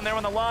cooldown there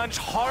on the lunge.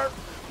 Harp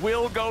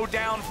will go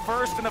down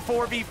first in the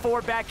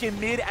 4v4 back in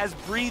mid as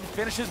Breathe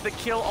finishes the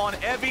kill on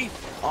Evie.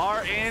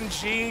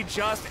 RNG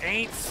just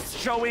ain't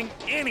showing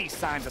any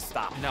signs of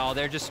stop. No,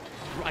 they're just,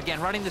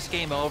 again, running this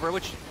game over,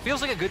 which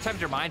feels like a good time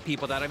to remind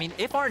people that, I mean,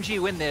 if RNG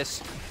win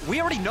this,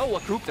 we already know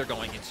what group they're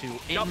going into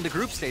in the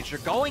group stage. They're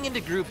going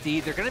into Group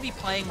D. They're going to be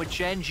playing with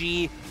Gen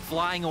G,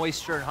 Flying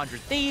Oyster, and 100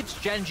 Thieves.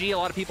 Gen G, a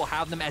lot of people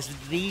have them as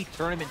the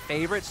tournament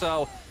favorite,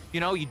 so, you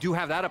know, you do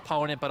have that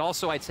opponent, but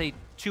also I'd say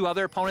two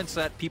other opponents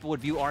that people would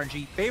view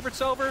RNG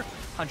favorites over,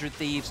 100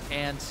 Thieves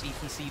and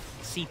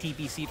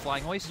CTBC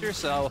Flying Oyster.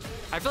 So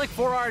I feel like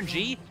for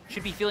RNG,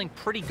 should be feeling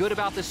pretty good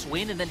about this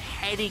win and then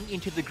heading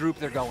into the group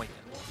they're going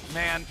in.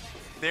 Man,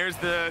 there's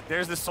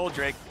the Soul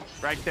Drake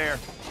right there,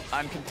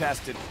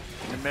 uncontested,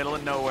 in the middle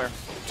of nowhere.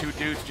 Two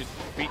dudes just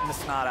beating the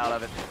snot out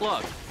of it.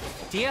 Look,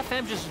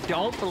 DFM just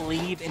don't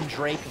believe in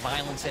Drake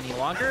violence any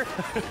longer.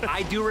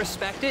 I do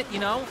respect it, you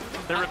know?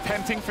 They're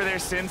repenting for their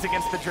sins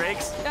against the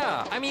Drakes?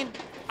 Yeah, I mean,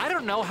 I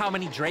don't know how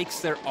many Drakes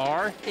there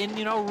are in,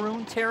 you know,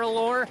 Runeterra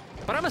lore,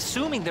 but I'm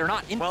assuming they're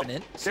not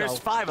infinite. Well, there's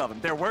 5 of them.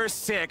 There were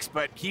 6,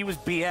 but he was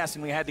BS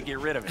and we had to get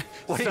rid of it.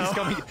 Well,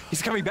 so,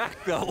 he's coming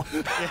back, though.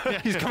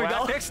 He's coming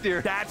back next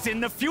year. That's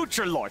in the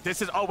future lore.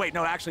 This is, oh wait,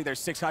 no, actually there's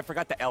 6. I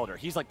forgot the Elder.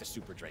 He's like the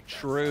Super Drake.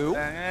 True.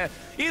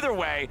 Either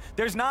way,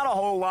 there's not a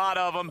whole lot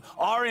of them.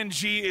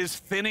 RNG is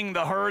thinning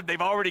the herd.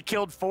 They've already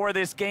killed 4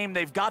 this game.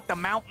 They've got the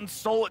Mountain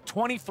Soul at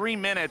 23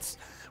 minutes.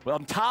 Well,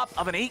 on top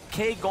of an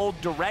 8K gold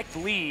direct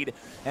lead,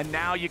 and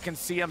now you can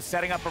see them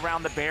setting up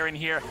around the Baron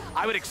here.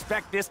 I would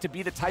expect this to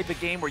be the type of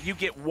game where you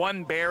get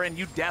one Baron,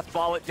 you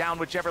deathball it down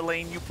whichever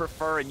lane you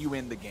prefer, and you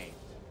win the game.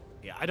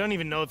 Yeah, I don't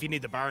even know if you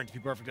need the Baron, to be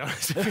perfectly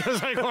honest. It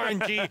feels like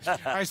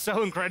RNG are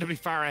so incredibly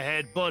far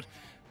ahead, but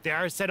they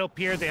are set up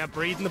here. They have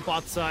Breathe on the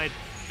bot side.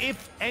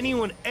 If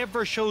anyone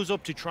ever shows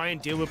up to try and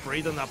deal with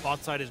Breathe on that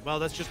bot side as well,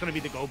 that's just going to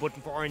be the go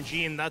button for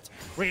RNG, and that's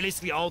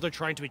realistically all they're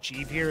trying to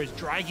achieve here is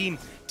dragging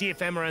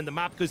DFM around the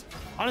map, because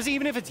honestly,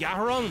 even if it's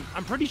Yaharong,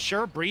 I'm pretty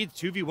sure Breathe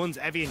 2v1's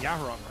Evie and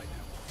Yaharong right now.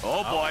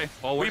 Oh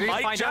boy, we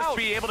might just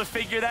be able to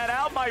figure that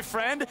out, my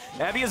friend.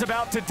 Evie is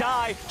about to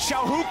die.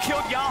 Xiaohu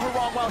killed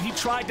Yaharong while he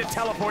tried to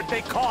teleport.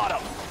 They caught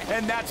him.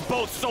 And that's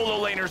both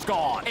solo laners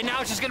gone. And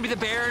now it's just going to be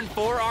the Baron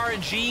for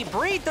RNG.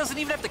 Breathe doesn't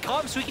even have to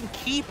come, so he can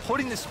keep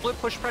putting the split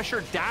push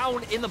pressure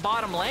down in the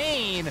bottom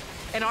lane.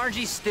 And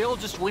RNG still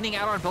just winning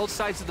out on both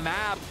sides of the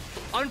map.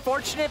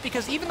 Unfortunate,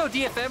 because even though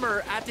DFM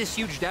are at this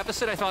huge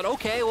deficit, I thought,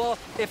 okay, well,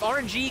 if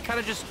RNG kind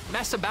of just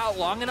mess about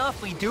long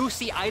enough, we do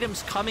see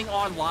items coming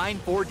online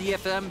for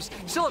DFM's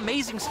still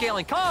amazing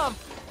scaling comp,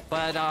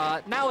 but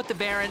now with the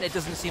Baron, it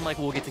doesn't seem like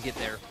we'll get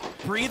there.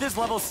 Breathe is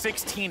level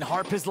 16,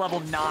 Harp is level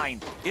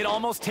 9. It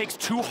almost takes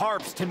 2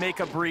 Harps to make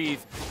a Breathe,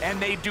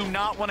 and they do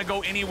not want to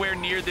go anywhere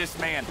near this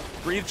man.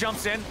 Breathe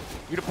jumps in,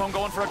 Yutapon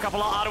going for a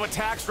couple of auto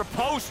attacks,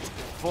 Riposte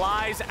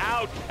flies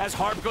out as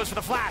Harp goes for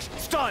the flash,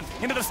 stun,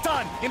 into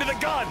the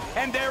gun,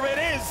 and there it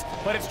is,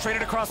 but it's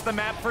traded across the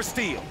map for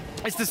steal.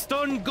 It's the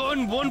stun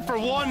gun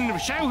 1-for-1.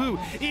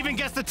 Xiaohu even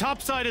gets the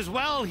top side as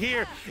well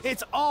here.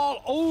 It's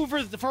all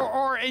over for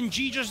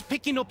RNG, just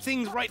picking up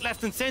things right,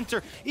 left, and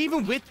center.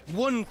 Even with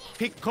one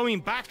pick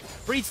coming back,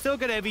 Breed still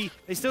got Evie.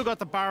 They still got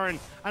the Baron.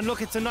 And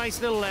look, it's a nice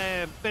little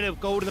bit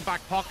of gold in the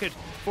back pocket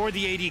for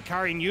the AD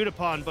carrying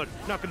Yutapon, but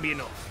not going to be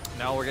enough.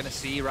 Now we're going to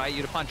see, right,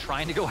 Yutapon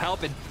trying to go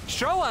help and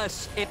show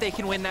us if they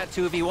can win that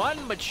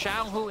 2v1, but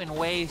Xiaohu and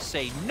Wei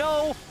say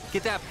no,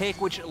 get that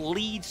pick, which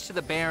leads to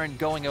the Baron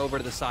going over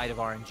to the side of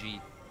RNG.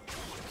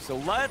 So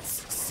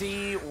let's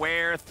see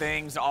where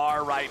things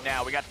are right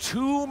now. We got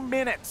 2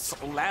 minutes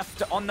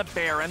left on the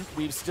Baron.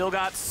 We've still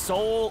got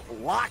Soul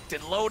locked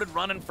and loaded,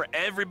 running for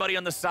everybody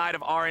on the side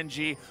of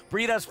RNG.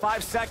 Breathe has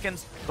 5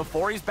 seconds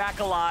before he's back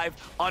alive.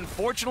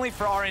 Unfortunately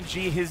for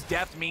RNG, his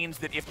death means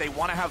that if they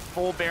want to have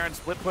full Baron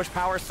split push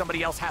power,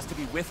 somebody else has to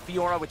be with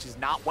Fiora, which is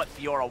not what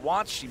Fiora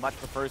wants. She much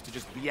prefers to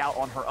just be out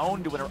on her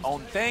own, doing her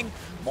own thing,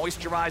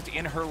 moisturized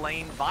in her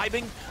lane,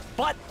 vibing.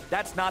 But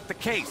that's not the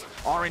case.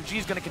 RNG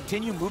is going to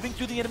continue moving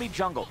through the enemy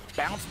jungle,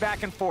 bounce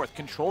back and forth,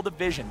 control the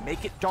vision,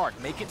 make it dark,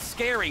 make it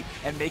scary,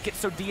 and make it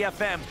so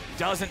DFM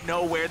doesn't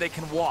know where they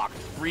can walk.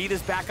 Breathe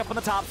is back up on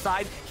the top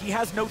side. He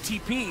has no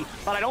TP,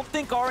 but I don't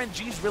think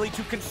RNG is really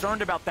too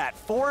concerned about that.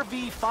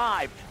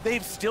 4v5,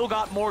 they've still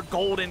got more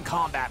gold in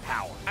combat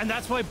power. And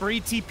that's why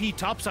Breed TP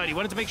topside. He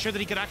wanted to make sure that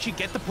he could actually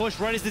get the push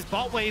right as this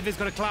bot wave is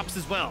going to collapse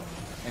as well.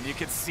 And you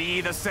can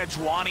see the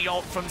Sejuani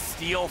ult from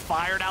Steel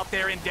fired out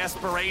there in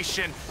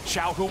desperation.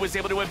 Xiaohu was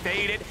able to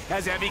evade it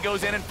as Evie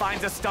goes in and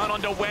finds a stun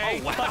onto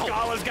Wei. Oh, wow. But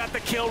GALA's got the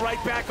kill right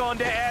back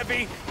onto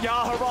Evie.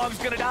 Yaharong's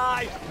gonna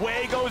die.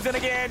 Wei goes in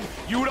again.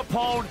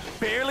 Yutapon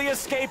barely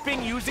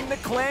escaping, using the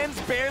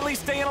cleanse, barely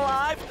staying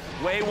alive.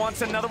 Wei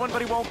wants another one,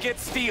 but he won't get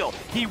Steel.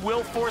 He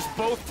will force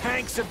both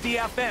tanks of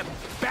DFM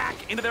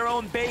back into their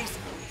own base,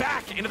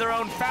 back into their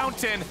own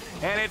fountain,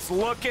 and it's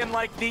looking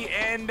like the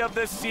end of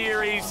the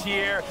series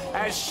here,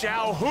 as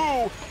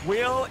Xiaohu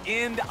will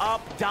end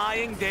up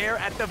dying there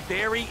at the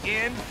very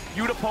end.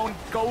 Yutapon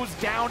goes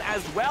down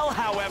as well,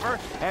 however,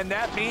 and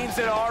that means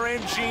that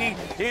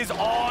RNG is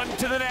on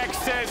to the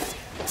Nexus.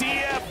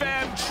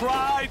 DFM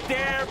tried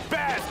their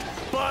best,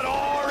 but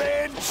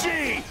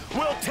RNG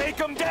will take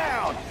them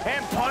down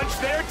and punch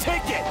their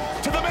ticket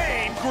to the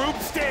main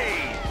group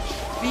stage.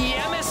 The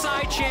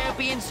MSI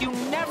champions, you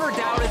never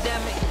doubted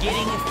them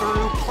getting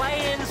through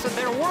play-ins.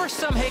 There were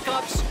some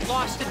hiccups,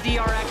 lost to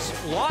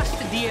DRX, lost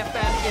to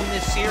DFM in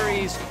this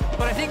series,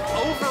 but I think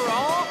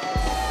overall,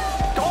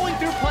 going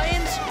through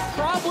play-ins,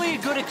 probably a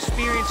good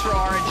experience for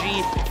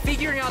RNG,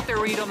 figuring out their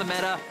read on the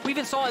meta. We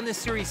even saw in this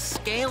series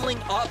scaling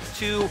up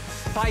to,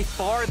 by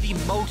far, the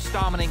most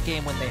dominant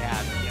game when they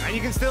had. Yeah, and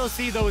you can still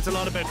see, though, it's a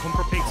lot about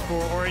comfort picks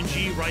for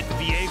RNG, right? The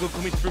Viego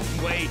coming through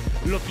from Way,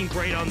 looking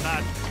great on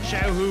that.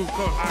 Xiaohu,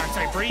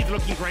 Breathe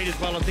looking great as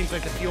well on things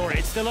like the Fiora.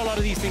 It's still a lot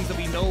of these things that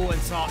we know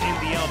and saw in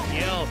the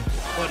LPL,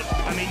 but,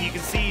 I mean, you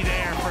can see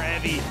there for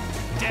Evie,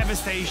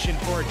 devastation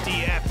for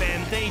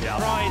DFM. They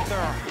tried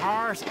their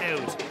heart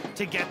out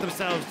to get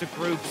themselves to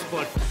groups,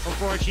 but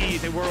unfortunately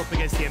they were up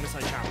against the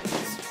MSI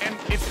champions. And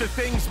it's the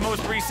things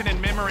most recent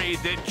in memory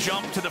that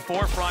jump to the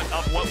forefront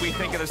of what we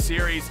think of the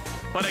series.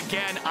 But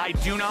again, I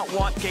do not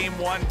want Game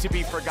 1 to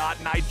be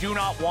forgotten. I do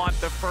not want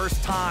the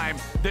first time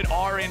that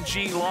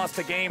RNG lost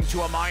a game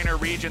to a minor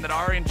region, that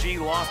RNG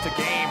lost a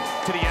game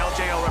to the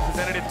LJL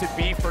representative to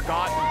be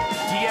forgotten.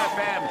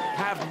 DFM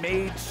have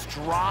made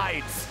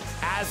strides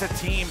as a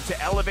team to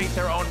elevate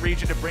their own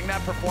region, to bring that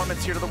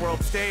performance here to the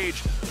world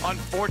stage.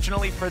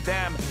 Unfortunately for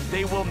them,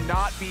 they will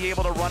not be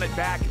able to run it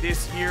back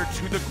this year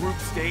to the group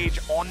stage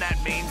on that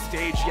main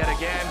stage yet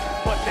again,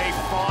 but they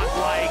fought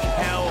like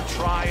hell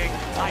trying.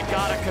 I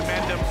gotta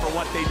commend them for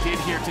what they did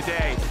here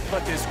today,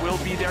 but this will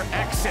be their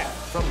exit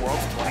from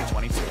Worlds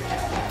 2022.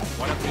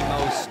 One of the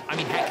most, I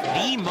mean, heck,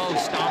 the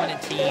most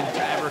dominant team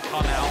to ever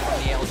come out from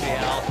the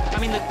LJL. I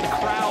mean, the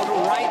crowd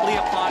rightly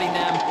applauding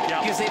them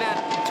because they've had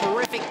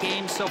terrific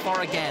games so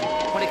far again.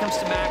 When it comes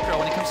to macro,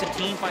 when it comes to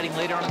team fighting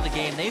later on in the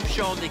game, they've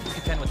shown they can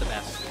contend with the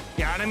best.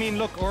 Yeah, and I mean,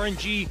 look,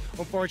 RNG,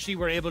 unfortunately,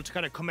 were able to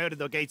kind of come out of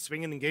the gate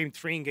swinging in Game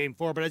 3 and Game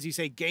 4. But as you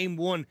say, Game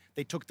 1,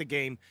 they took the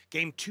game.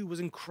 Game 2 was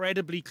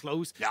incredibly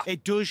close. Yeah.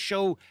 It does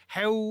show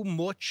how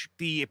much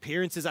the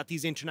appearances at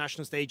these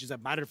international stages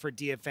have mattered for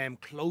DFM,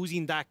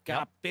 closing that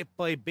gap bit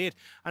by bit.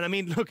 And I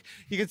mean, look,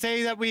 you could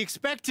say that we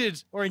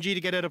expected RNG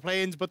to get out of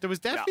play-ins, but there was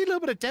definitely a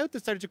little bit of doubt that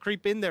started to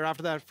creep in there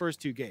after that first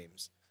 2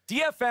 games.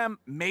 DFM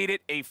made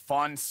it a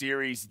fun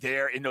series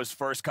there in those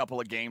first couple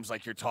of games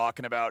like you're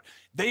talking about.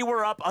 They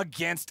were up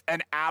against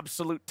an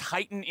absolute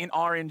titan in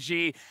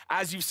RNG.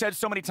 As you've said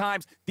so many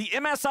times, the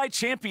MSI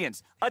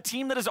champions, a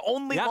team that has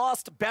only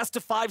lost best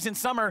of 5s in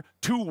summer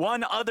to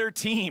one other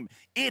team.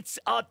 It's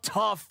a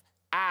tough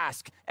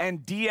ask,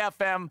 and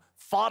DFM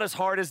fought as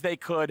hard as they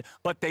could,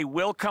 but they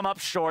will come up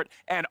short,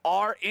 and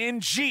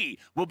RNG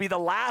will be the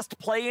last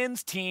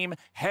play-ins team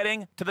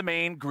heading to the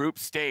main group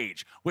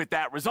stage. With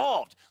that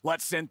resolved,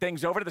 let's send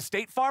things over to the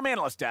State Farm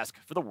Analyst Desk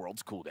for the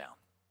World's Cooldown.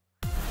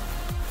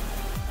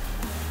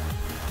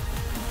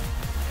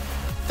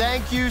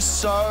 Thank you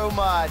so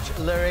much,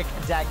 Lyric,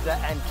 Dagda,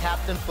 and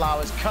Captain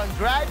Flowers.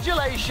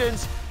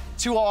 Congratulations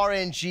to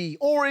RNG.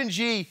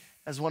 RNG,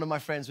 as one of my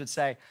friends would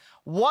say.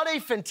 What a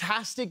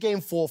fantastic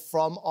Game 4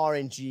 from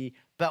RNG,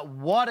 but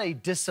what a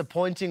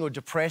disappointing or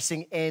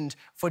depressing end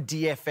for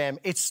DFM.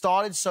 It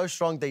started so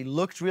strong. They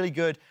looked really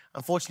good.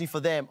 Unfortunately for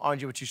them,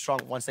 RNG were too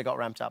strong once they got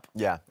ramped up.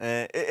 Yeah,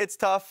 it's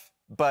tough,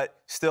 but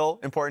still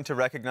important to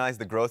recognize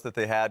the growth that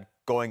they had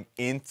going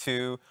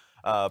into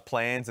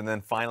play-ins and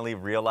then finally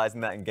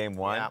realizing that in Game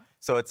 1. Yeah.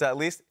 So it's at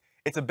least...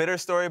 It's a bitter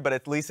story, but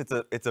at least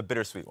it's a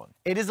bittersweet one.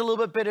 It is a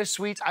little bit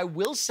bittersweet. I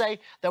will say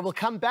that we'll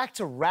come back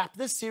to wrap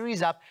this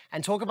series up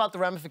and talk about the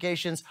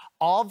ramifications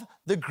of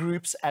the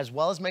groups as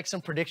well as make some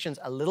predictions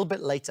a little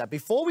bit later.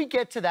 Before we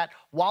get to that,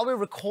 while we're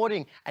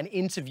recording an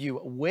interview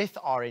with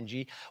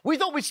RNG, we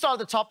thought we'd start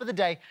at the top of the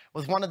day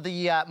with one of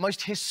the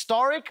most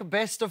historic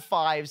best of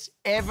 5s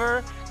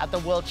ever at the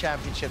World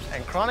Championships.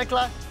 And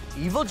Chronicler,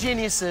 Evil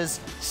Geniuses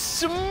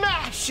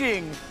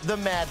smashing the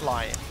Mad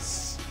Lions.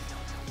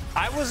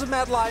 I was a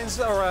Mad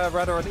Lions, or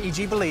rather an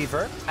EG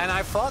believer, and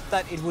I thought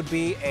that it would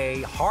be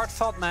a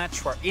hard-fought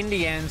match where, in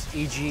the end,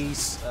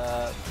 EG's,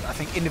 I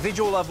think,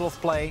 individual level of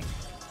play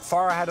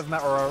far ahead of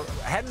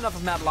ahead enough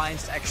of Mad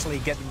Lions to actually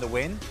get them the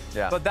win.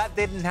 Yeah. But that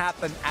didn't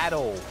happen at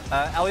all.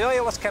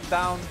 Elyoya was kept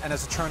down, and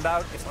as it turned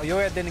out, if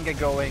Elyoya didn't get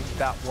going,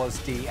 that was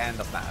the end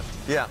of Mad.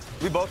 Yeah,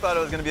 we both thought it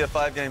was going to be a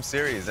 5-game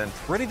series, and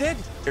really did.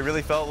 It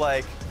really felt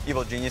like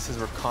Evil Geniuses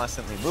were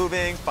constantly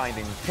moving,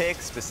 finding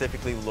picks,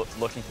 specifically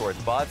looking towards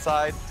bot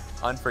side.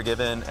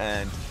 Unforgiven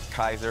and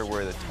Kaiser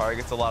were the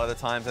targets a lot of the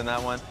times in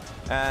that one.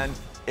 And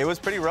it was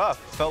pretty rough.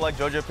 Felt like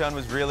JoJoPyeon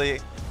was really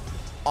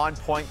on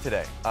point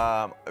today.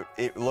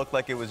 It looked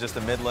like it was just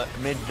a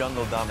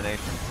mid-jungle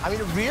domination. I mean,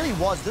 it really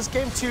was. This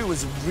Game 2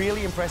 was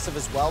really impressive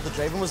as well. The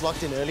Draven was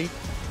locked in early.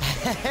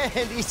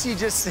 And EC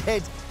just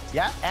said,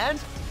 yeah,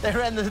 and they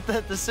ran the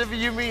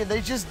Sejuani, and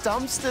they just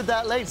dumpstered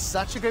that lane.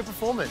 Such a great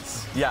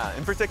performance. Yeah,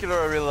 in particular,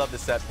 I really love the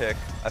set pick.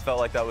 I felt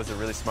like that was a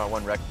really smart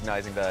one,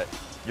 recognizing that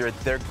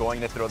they're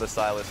going to throw the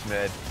Sylas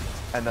mid,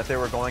 and that they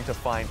were going to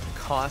find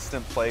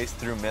constant plays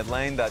through mid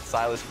lane that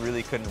Sylas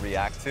really couldn't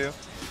react to.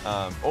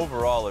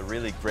 Overall, a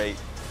really great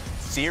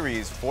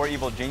series for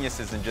Evil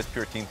Geniuses in just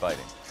pure team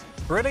fighting.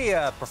 Really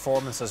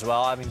performance as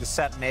well. I mean, the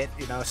set mid,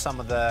 you know, some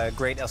of the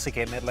great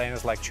LCK mid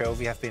laners like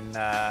Chovy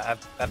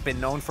have been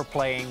known for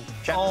playing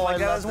champions like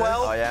that as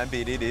well. Oh yeah, and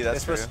BDD,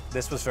 that's true.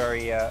 This was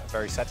very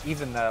very set.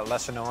 Even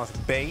lesser known as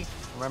Bay.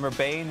 Remember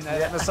Bay in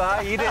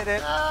MSI? He did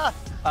it.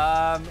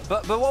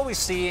 But what we're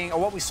seeing, or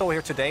what we saw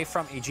here today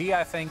from EG,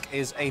 I think,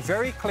 is a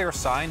very clear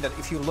sign that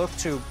if you look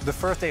to the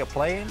first day of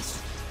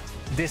play-ins,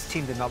 this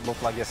team did not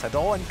look like this at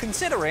all. And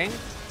considering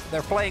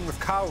they're playing with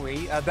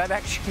Kaori, that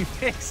actually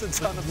makes a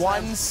ton of sense.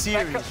 One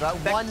series, right?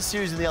 One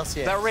series in the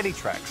LCS. That really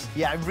tracks.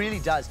 Yeah, it really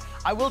does.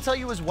 I will tell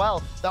you as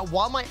well that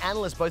while my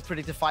analysts both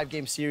predicted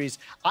 5-game series,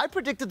 I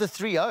predicted the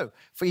 3-0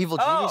 for Evil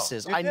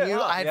Geniuses. I knew,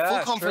 I had full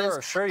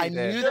confidence. Sure I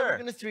knew they were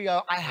going to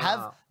 3-0. I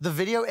have the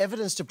video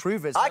evidence to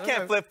prove it. So I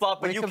can't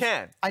flip-flop, but you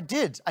can. I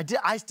did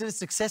it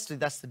successfully.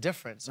 That's the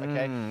difference,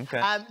 okay?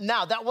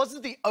 Now, that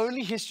wasn't the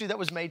only history that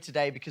was made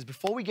today, because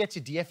before we get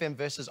to DFM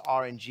versus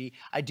RNG,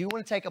 I do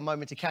want to take a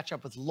moment to catch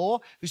up with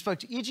Law, who spoke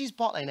to EG's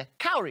bot laner,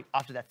 Kaori,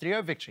 after that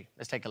 3-0 victory.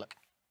 Let's take a look.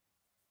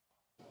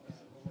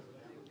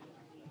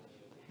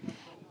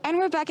 And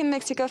we're back in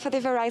Mexico for the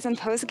Verizon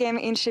post-game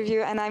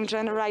interview, and I'm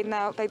joined right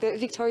now by the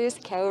victorious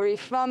Kaori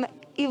from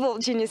Evil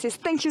Geniuses.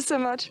 Thank you so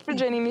much for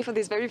joining me for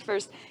this very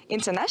first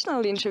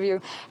international interview.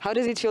 How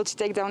does it feel to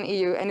take down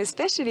EU? And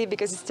especially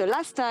because it's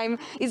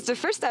the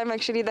first time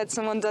actually that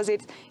someone does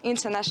it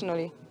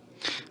internationally.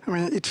 I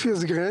mean, it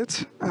feels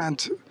great,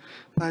 and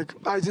like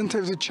I didn't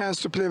have the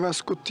chance to play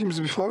with good teams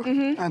before,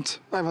 and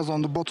I was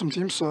on the bottom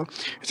team, so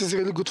it is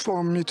really good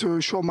for me to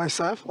show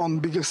myself on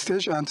bigger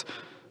stage and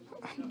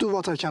do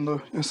what I can do,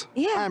 yes.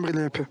 Yeah. I'm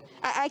really happy.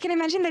 I can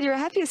imagine that you're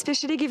happy,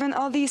 especially given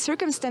all the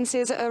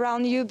circumstances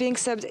around you being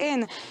subbed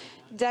in.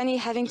 Danny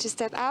having to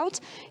step out,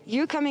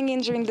 you coming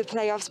in during the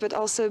playoffs, but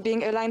also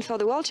being aligned for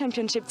the World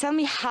Championship. Tell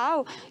me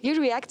how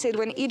you reacted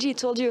when EG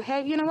told you,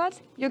 hey, you know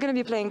what? You're going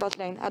to be playing bot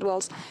lane at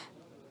Worlds.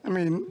 I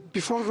mean,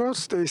 before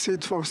Worlds, they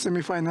said for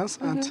semifinals,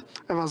 and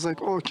I was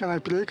like, oh, can I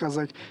play? Because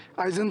like,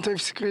 I didn't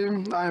have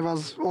Scream, I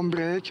was on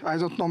break, I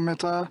don't know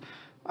meta.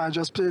 I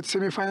just played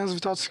semifinals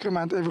without Scream,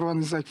 and everyone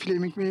is like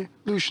flaming me,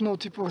 Luciano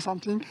tip or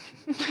something,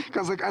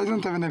 because like I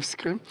don't have enough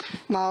Scream.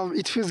 Now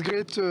it feels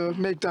great to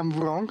make them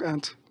wrong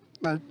and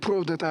like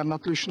prove that I'm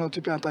not Luciano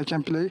tip and I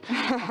can play.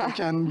 I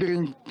can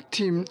bring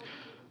team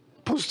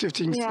positive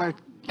things like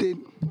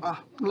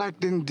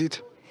they did.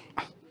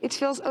 It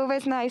feels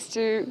always nice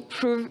to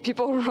prove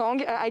people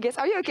wrong, I guess.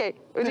 Are you okay?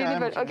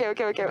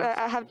 Okay.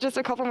 I have just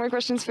a couple more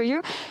questions for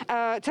you.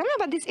 Tell me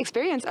about this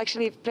experience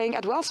actually playing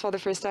at Worlds for the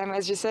first time.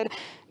 As you said,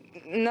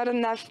 not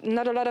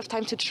a lot of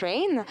time to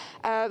train.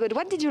 But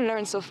what did you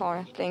learn so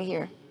far playing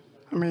here?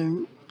 I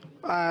mean,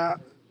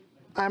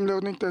 I'm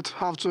learning that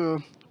how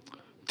to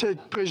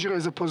take pressure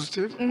as a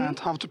positive and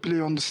how to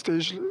play on the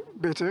stage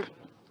better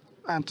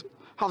and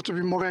how to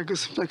be more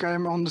aggressive like I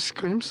am on the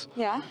scrims.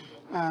 Yeah.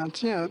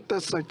 And yeah,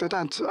 that's like that.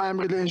 And I'm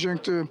really enjoying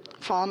the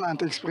fun and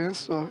experience.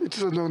 So it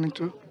is a learning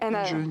too. And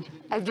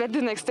I bet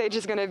the next stage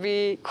is going to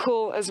be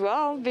cool as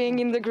well, being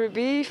in the Group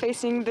B,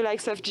 facing the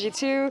likes of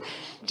G2,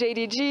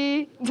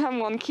 JDG,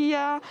 Tahm,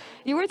 Kia.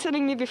 You were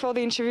telling me before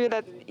the interview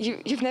that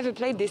you've never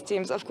played these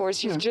teams, of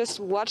course. You've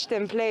just watched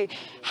them play.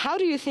 How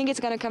do you think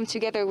it's going to come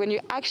together when you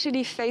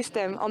actually face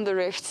them on the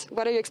Rifts?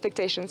 What are your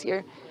expectations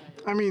here?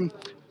 I mean,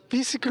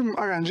 basically,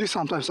 RNG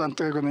sometimes and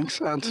Dragonix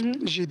and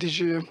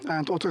GDG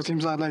and other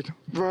teams are like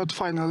world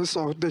finalists,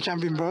 or they can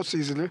win worlds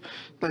easily.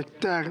 Like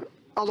they're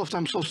all of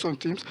them so strong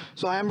teams.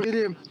 So I am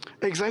really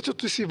excited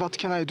to see what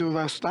can I do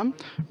versus them.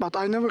 But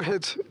I never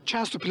had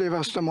chance to play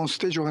versus them on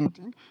stage or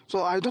anything.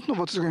 So I don't know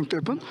what is going to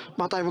happen,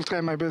 but I will try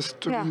my best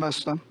to win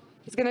versus them.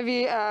 It's going to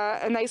be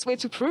a nice way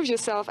to prove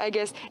yourself, I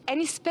guess.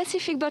 Any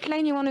specific bot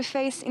lane you want to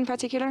face in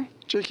particular?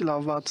 Jakey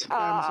Love, but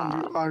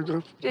I'm from our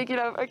group. Jakey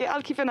Love, okay,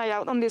 I'll keep an eye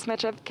out on this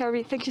matchup.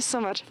 Kaori, thank you so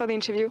much for the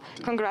interview.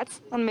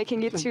 Congrats on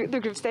making it to the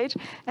group stage.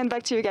 And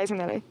back to you guys in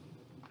LA.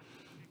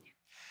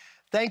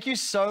 Thank you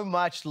so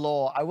much,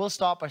 Law. I will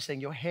start by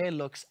saying your hair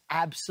looks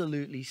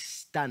absolutely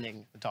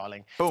stunning,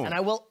 darling. Boom. And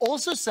I will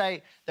also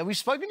say that we've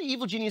spoken to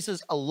Evil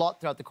Geniuses a lot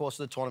throughout the course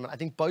of the tournament. I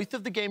think both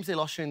of the games they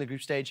lost during the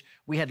group stage,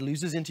 we had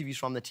losers interviews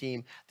from the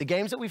team. The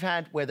games that we've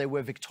had where they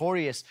were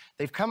victorious,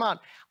 they've come out.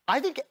 I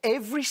think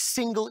every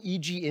single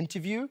EG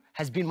interview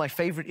has been my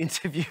favorite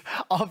interview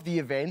of the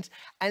event.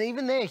 And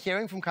even there,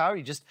 hearing from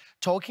Kaori, just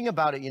talking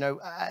about it, you know,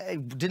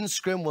 didn't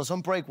scrim, was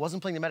on break,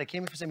 wasn't playing the meta,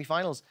 came in for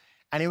semifinals.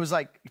 And it was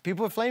like,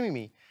 people were flaming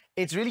me.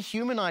 It's really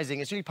humanizing.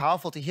 It's really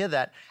powerful to hear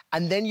that.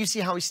 And then you see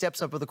how he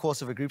steps up over the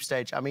course of a group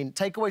stage. I mean,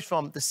 takeaways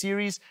from the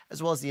series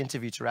as well as the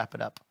interview to wrap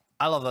it up.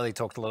 I love that he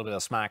talked a little bit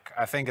of smack.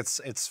 I think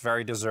it's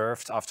very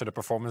deserved after the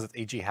performance that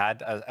EG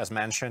had, as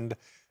mentioned.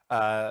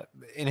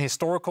 In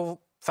historical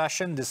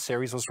fashion, this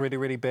series was really,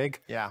 really big.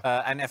 Yeah.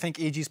 And I think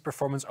EG's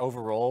performance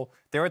overall,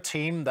 they're a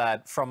team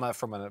that from a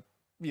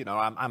you know,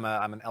 I'm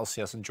an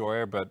LCS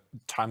enjoyer, but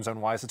time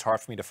zone wise, it's hard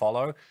for me to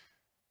follow.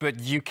 But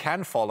you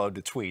can follow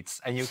the tweets,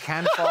 and you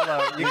can follow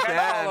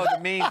follow the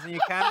memes, and you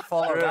can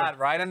follow that,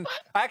 right? And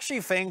I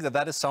actually think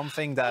that is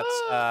something that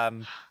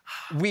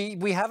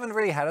we haven't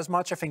really had as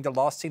much. I think the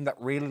last team that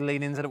really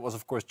leaned into it was,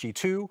 of course,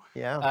 G2.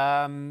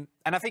 Yeah.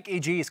 And I think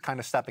EG is kind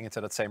of stepping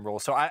into that same role.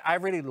 So I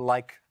really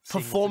like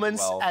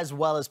performance as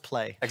well as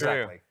play.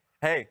 Exactly. True.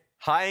 Hey.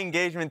 High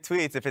engagement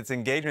tweets, if it's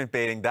engagement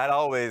baiting, that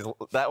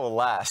will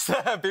last.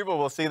 People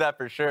will see that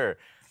for sure.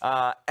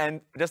 And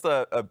just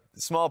a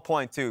small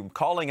point too,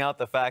 calling out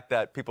the fact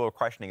that people were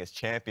questioning his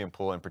champion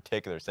pool in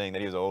particular, saying that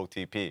he was an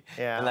OTP,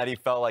 and that he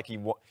felt like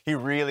he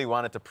really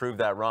wanted to prove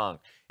that wrong.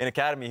 In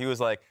Academy, he was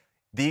like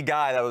the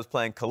guy that was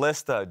playing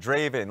Kalista,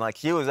 Draven, like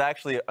he was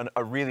actually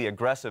a really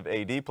aggressive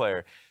AD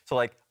player. So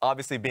like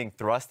obviously being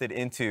thrusted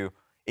into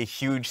a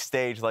huge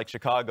stage like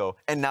Chicago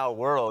and now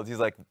Worlds, he's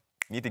like,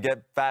 need to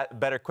get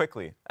better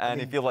quickly,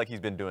 and I feel like he's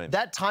been doing it.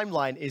 That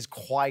timeline is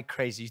quite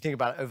crazy. You think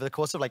about it, over the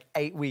course of like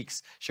 8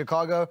 weeks,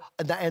 Chicago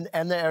and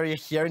the area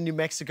here in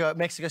Mexico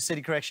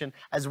City, correction,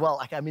 as well.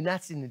 Like, I mean,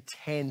 that's an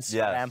intense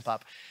ramp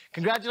up.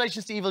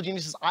 Congratulations to Evil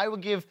Geniuses. I will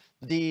give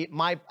the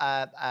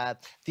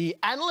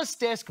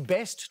analyst desk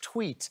best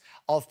tweet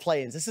of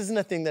play-ins. This isn't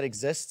a thing that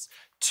exists.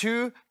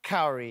 To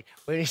Kauri,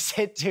 when he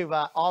said to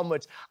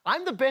Armut,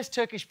 I'm the best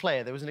Turkish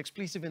player. There was an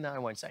expletive in there I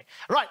won't say.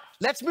 Right,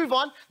 let's move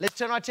on. Let's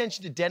turn our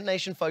attention to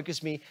DetonatioN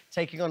FocusMe,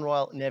 taking on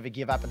Royal Never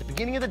Give Up. At the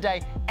beginning of the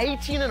day,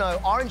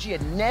 18-0, RNG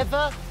had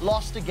never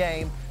lost a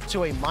game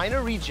to a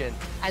minor region,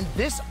 and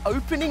this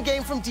opening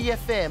game from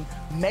DFM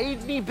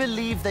made me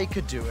believe they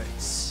could do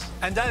it.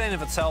 And that in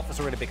of itself is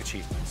a really big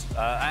achievement.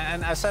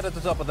 And I said at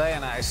the top of the day,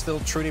 and I still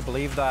truly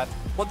believe that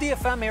what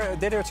DFM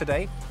did here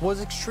today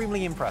was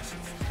extremely impressive.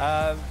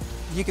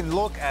 You can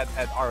look at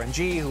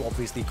RNG, who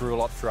obviously grew a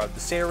lot throughout the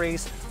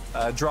series.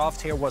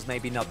 Draft here was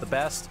maybe not the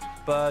best,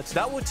 but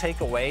that would take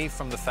away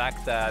from the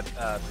fact that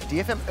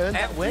DFM earned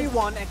that win.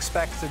 Everyone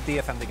expected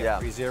DFM to get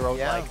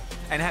 3-0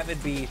 and have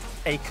it be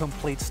a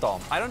complete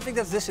stomp. I don't think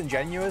that's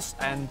disingenuous,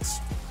 and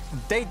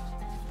they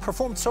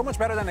performed so much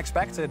better than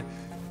expected.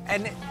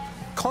 And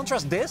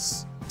contrast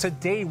this to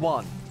day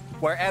one,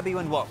 where Abby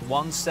went, what,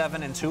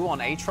 1-7-2 on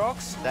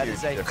Aatrox? That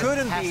is a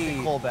fantastic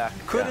callback.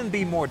 Couldn't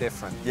be more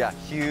different. Yeah,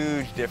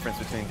 huge difference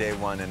between day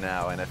one and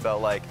now. And I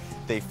felt like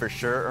they for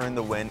sure earned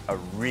the win. A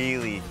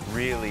really,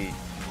 really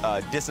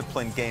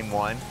disciplined game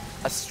one.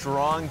 A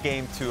strong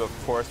game two,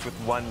 of course, with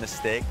one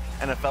mistake.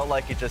 And it felt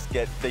like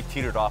they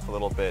teetered off a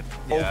little bit.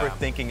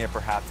 Overthinking it,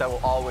 perhaps. That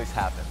will always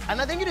happen.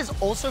 And I think it is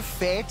also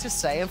fair to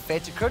say and fair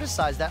to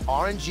criticize that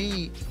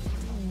RNG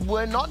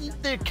were not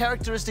their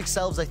characteristic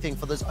selves, I think,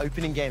 for those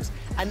opening games.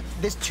 And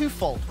there's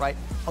twofold, right?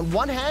 On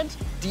one hand,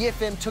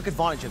 DFM took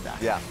advantage of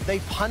that. Yeah. They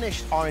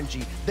punished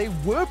RNG. They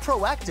were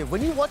proactive.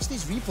 When you watch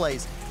these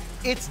replays,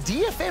 it's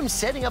DFM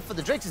setting up for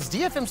the Drakes. It's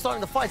DFM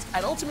starting the fights.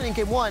 And ultimately in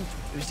game one,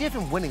 it was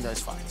DFM winning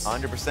those fights.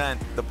 100%.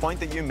 The point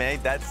that you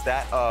made, that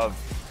stat of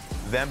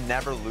them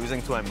never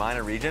losing to a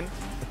minor region,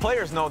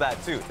 players know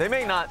that too. They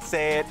may not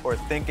say it or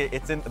think it,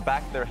 it's in the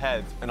back of their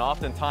heads, and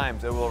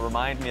oftentimes it will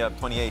remind me of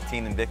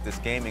 2018 Invictus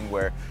Gaming,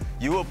 where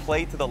you will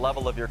play to the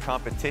level of your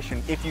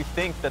competition if you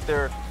think that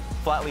they're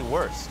flatly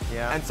worse.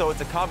 Yeah. And so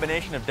it's a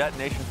combination of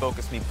DetonatioN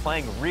FocusMe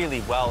playing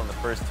really well in the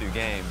first two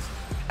games,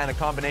 and a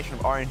combination of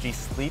RNG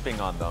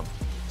sleeping on them.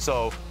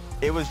 So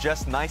it was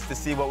just nice to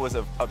see what was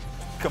a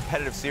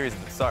competitive series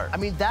at the start. I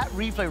mean, that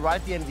replay right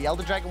at the end, the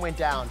Elder Dragon went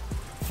down.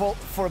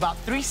 For about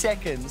 3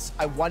 seconds,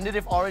 I wondered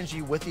if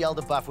RNG with the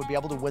Elder buff would be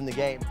able to win the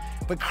game.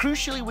 But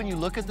crucially, when you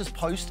look at this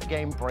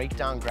post-game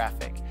breakdown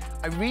graphic,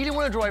 I really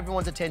want to draw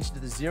everyone's attention to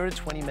the 0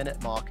 to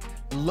 20-minute mark.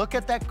 Look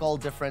at that goal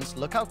difference.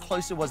 Look how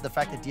close it was, the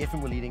fact that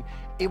DFM were leading.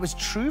 It was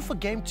true for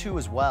game 2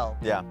 as well.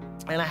 Yeah.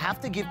 And I have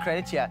to give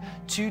credit here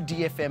to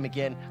DFM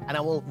again, and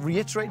I will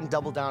reiterate and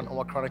double down on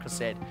what Chronicle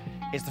said.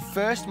 It's the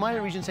first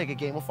minor region to take a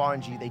game off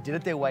RNG. They did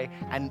it their way,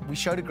 and we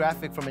showed a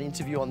graphic from an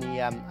interview on the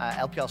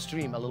LPL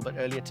stream a little bit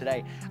earlier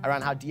today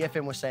around how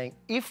DFM was saying,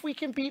 if we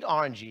can beat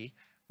RNG,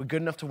 we're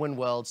good enough to win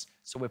Worlds,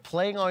 so we're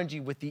playing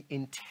RNG with the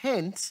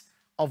intent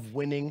of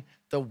winning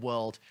the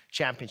World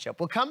Championship.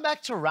 We'll come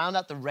back to round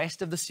out the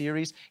rest of the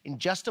series in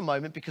just a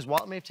moment, because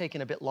while it may have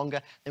taken a bit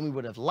longer than we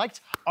would have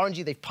liked,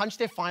 RNG, they've punched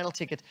their final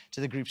ticket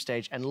to the group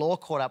stage, and Law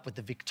caught up with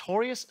the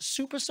victorious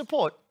super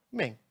support,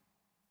 Ming.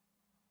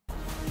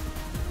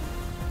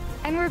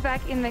 And we're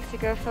back in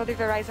Mexico for the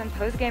Verizon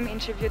post-game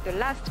interview, the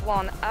last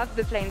one of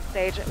the playing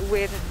stage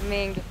with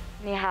Ming.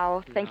 Ni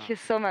hao. Thank you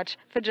so much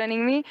for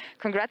joining me.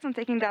 Congrats on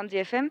taking down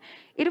DFM.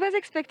 It was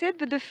expected,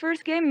 but the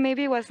first game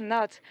maybe was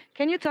not.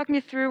 Can you talk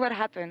me through what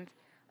happened?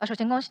 首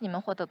先恭喜你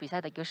们获得比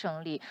赛的一个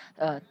胜利。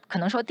可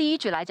能说第一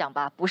局来讲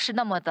吧，不是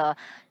那么的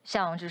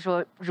像就是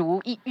说如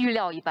预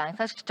料一般，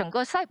它整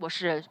个赛果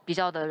是比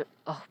较的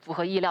符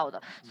合意料的。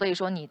所以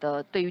说你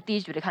的对于第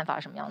一局的看法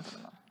是什么样子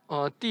的呢？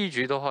第一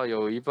局的话，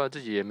有一半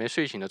自己也没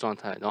睡醒的状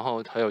态，然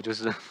后还有就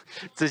是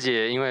自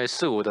己因为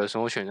4-5的时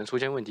候选人出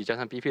现问题，加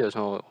上 BP 的时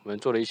候，我们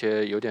做了一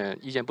些有点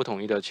意见不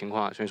统一的情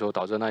况，所以说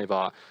导致那一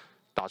把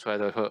打出来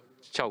的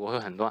效果会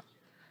很乱。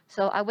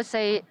So I would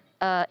say,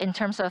 in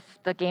terms of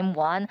the game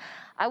 1,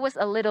 I was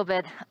a little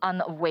bit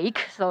unawake.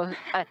 So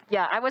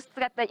yeah, I was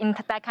in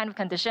that kind of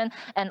condition.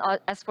 And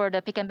as for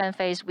the pick and ban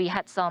phase, we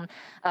had some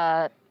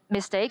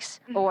mistakes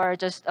or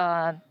just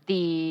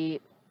the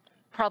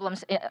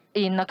problems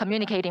in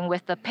communicating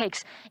with the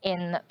picks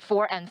in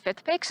 4th and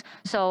 5th picks.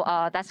 So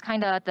that's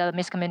kind of the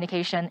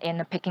miscommunication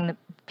in picking the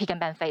pick and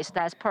ban phase.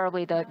 That's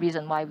probably the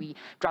reason why we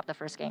dropped the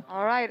first game.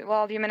 All right,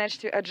 well, you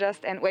managed to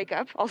adjust and wake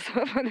up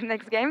also for the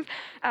next games.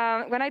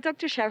 When I talked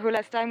to Xiaohu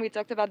last time, we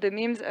talked about the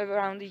memes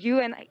around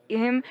you and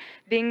him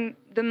being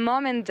the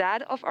mom and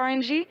dad of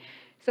RNG.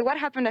 So what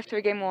happened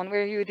after game 1?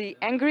 Were you the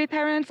angry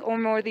parents or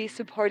more the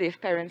supportive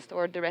parents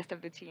toward the rest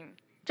of the team?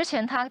 之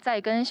前他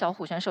在跟小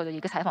虎选手的一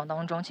个采访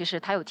当中，其实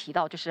他有提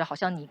到，就是好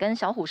像你跟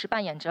小虎是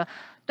扮演着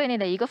队内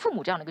的一个父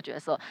母这样的一个角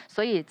色，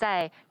所以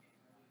在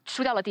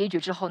输掉了第一局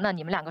之后，那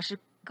你们两个是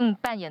更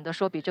扮演的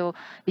说比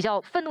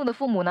较愤怒的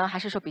父母呢，还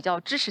是说比较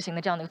支持型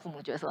的这样的一个父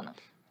母角色呢？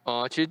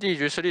其实第一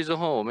局失利之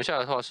后，我们下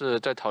来的话是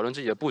在讨论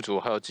自己的不足，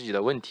还有自己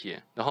的问题。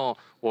然后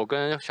我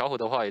跟小虎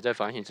的话也在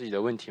反省自己的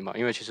问题嘛，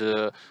因为其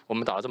实我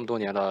们打了这么多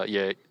年了，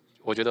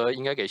我觉得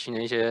应该给新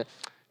人一些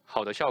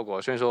好的效果。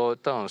所以说，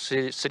当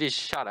失利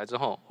下来之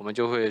后，我们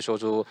就会说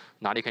出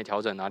哪里可以调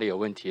整，哪里有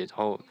问题，然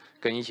后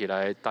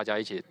大家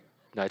一起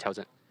来调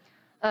整。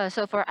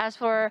So as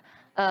for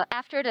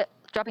after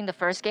dropping the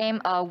first game,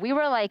 we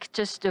were like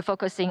just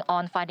focusing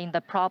on finding the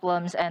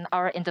problems and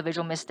our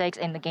individual mistakes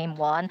in the game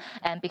 1.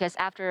 And because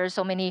after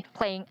so many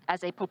playing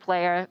as a pro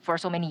player for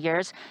so many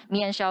years,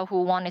 me and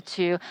Xiaohu wanted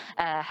to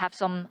have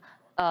some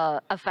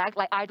effect,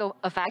 like idle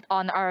effect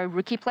on our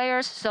rookie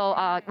players. So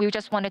we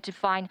just wanted to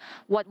find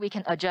what we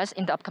can adjust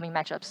in the upcoming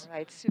matchups.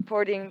 Right,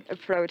 supporting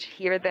approach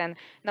here then.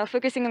 Now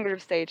focusing on group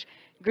stage.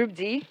 Group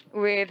D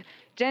with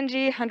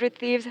Genji, 100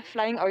 Thieves,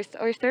 Flying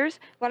Oysters.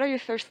 What are your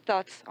first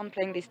thoughts on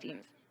playing these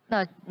teams?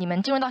 那你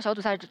们进入到小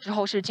组赛之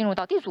后是进入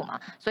到 D 组嘛？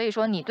所以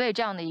说你对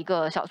这样的一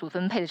个小组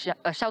分配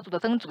的小组的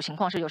分组情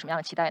况是有什么样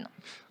的期待呢？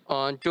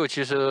就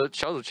其实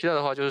小组期待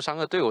的话，就是3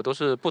个队伍都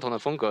是不同的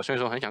风格，所以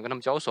说很想跟他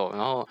们交手。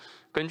然后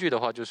根据的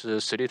话就是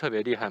实力特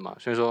别厉害嘛，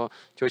所以说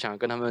就想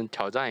跟他们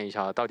挑战一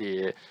下，到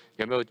底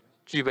有没有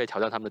具备挑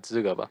战他们的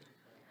资格吧。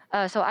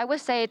So I would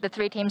say the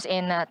 3 teams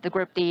in the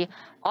Group D,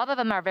 all of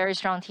them are very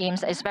strong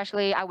teams,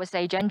 especially I would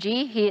say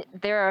Genji.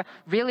 They're a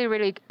really,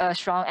 really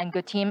strong and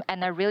good team,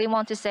 and I really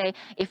want to say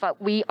if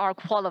we are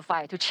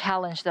qualified to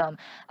challenge them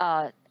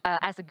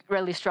as a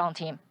really strong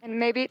team. And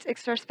maybe it's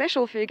extra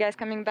special for you guys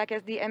coming back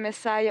as the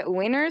MSI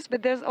winners,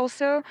 but there's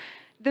also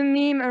the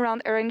meme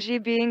around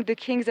RNG being the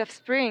kings of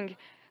spring.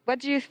 What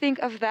do you think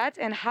of that,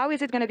 and how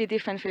is it going to be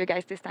different for you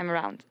guys this time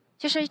around?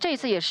 其实这一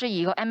次也是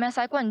以一个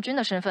MSI 冠军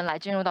的身份来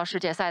进入到世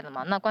界赛的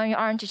嘛。那关于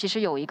RNG， 其实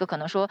有一个可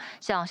能说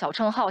像小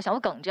称号、小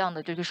梗这样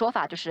的这个说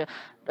法，就是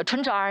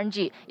撑着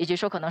RNG， 以及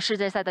说可能世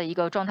界赛的一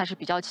个状态是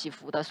比较起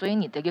伏的。所以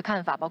你的一个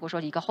看法，包括说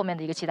一个后面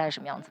的一个期待是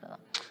什么样子的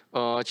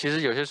呢？其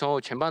实有些时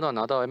候前半段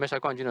拿到 MSI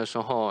冠军的时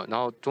候，然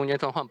后中间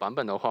突然换版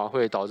本的话，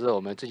会导致我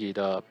们自己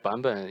的版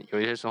本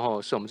有一些时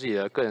候是我们自己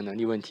的个人能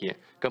力问题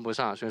跟不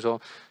上，所以说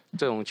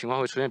这种情况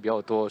会出现比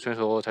较多，所以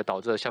说才导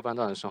致下半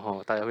段的时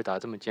候大家会打得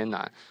这么艰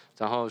难。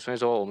然后所以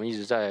说我们一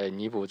直在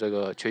弥补这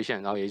个缺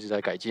陷，然后也一直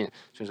在改进，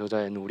所以说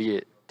在努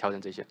力调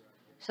整这些。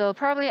So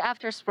probably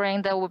after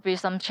spring there will be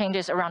some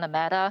changes around the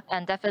meta,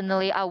 and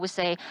definitely I would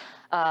say,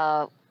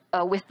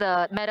 with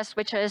the meta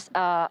switches,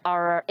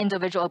 our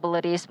individual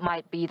abilities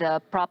might be the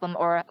problem,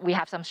 or we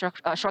have some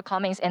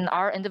shortcomings in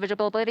our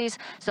individual abilities.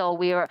 So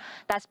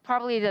that's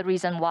probably the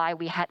reason why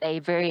we had a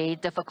very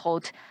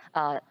difficult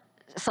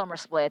summer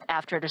split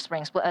after the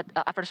spring split,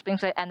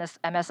 and this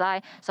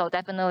MSI. So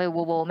definitely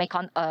we will make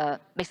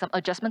some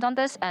adjustment on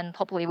this, and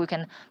hopefully we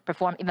can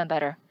perform even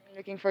better.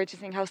 Looking forward to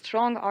seeing how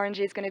strong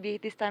RNG is going to be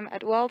this time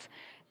at Worlds.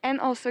 And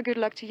also good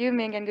luck to you,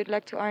 Ming, and good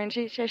luck to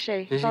RNG.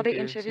 Sheshe for the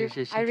interview.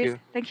 Iris,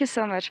 thank you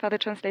so much for the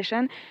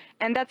translation.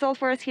 And that's all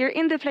for us here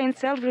in the play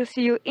itself. We'll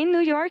see you in New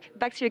York.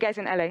 Back to you guys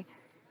in LA.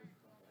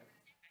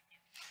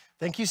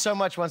 Thank you so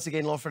much once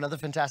again, Laura, for another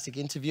fantastic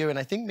interview. And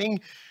I think Ming,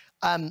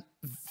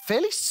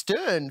 fairly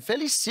stern,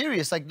 fairly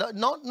serious, like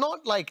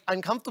not like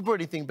uncomfortable or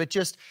anything, but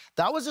just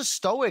that was a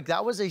stoic,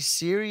 that was a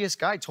serious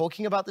guy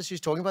talking about this. He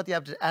was talking about the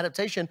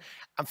adaptation.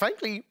 I'm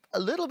frankly a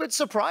little bit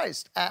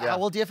surprised at how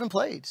well DFM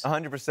played.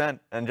 100%.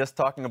 And just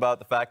talking about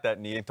the fact that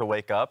needing to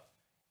wake up,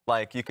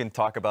 like you can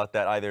talk about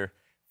that either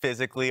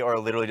physically or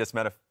literally just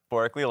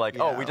metaphorically, like,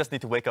 oh, we just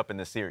need to wake up in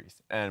this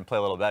series and play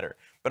a little better.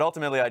 But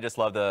ultimately, I just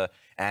love the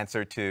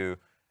answer to,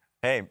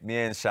 hey, me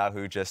and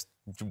Xiaohu just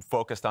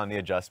focused on the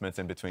adjustments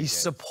in between games.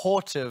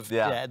 Supportive,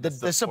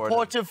 the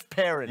supportive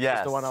parent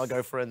is the one I'll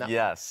go for in that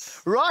one.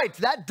 Right,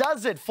 that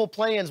does it for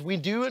play-ins. We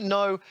do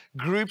know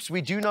groups,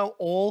 we do know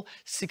all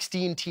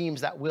 16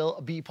 teams that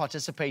will be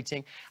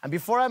participating. And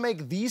before I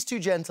make these two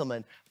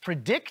gentlemen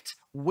predict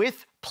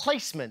with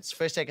placements,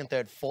 first, second,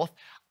 third, fourth,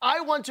 I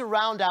want to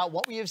round out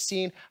what we have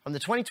seen from the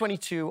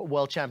 2022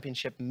 World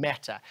Championship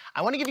meta.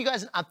 I want to give you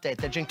guys an update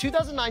that during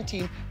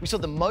 2019, we saw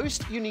the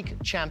most unique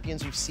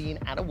champions we've seen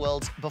at a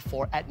Worlds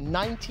before at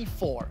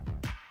 94.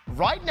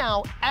 Right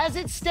now, as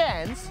it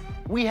stands,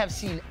 we have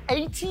seen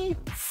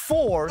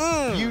 84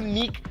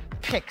 unique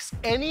picks.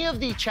 Any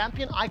of the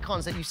champion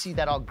icons that you see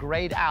that are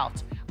grayed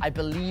out, I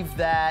believe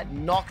that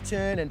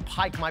Nocturne and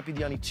Pyke might be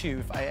the only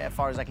two, as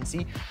far as I can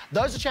see.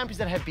 Those are champions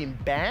that have been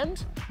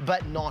banned,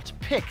 but not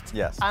picked.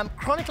 Yes.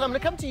 Chronicle, I'm going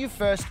to come to you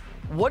first.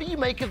 What do you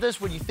make of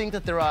this when you think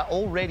that there are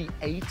already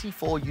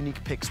 84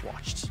 unique picks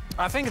watched?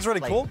 I think it's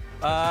really cool.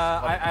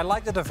 I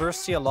like the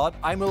diversity a lot.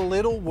 I'm a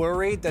little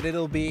worried that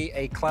it'll be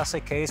a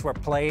classic case where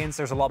play-ins,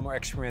 there's a lot more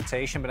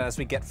experimentation, but as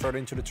we get further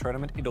into the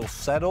tournament, it'll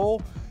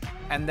settle,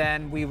 and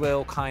then we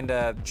will kind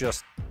of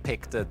just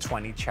pick the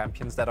 20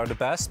 champions that are the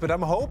best, but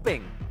I'm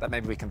hoping that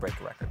maybe we can break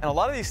a record. And a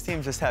lot of these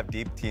teams just have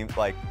deep team,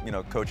 like,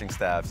 coaching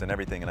staffs and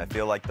everything, and I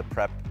feel like the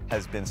prep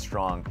has been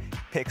strong.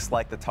 Picks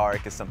like the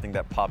Taric is something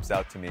that pops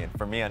out to me, and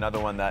for me, another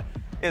one that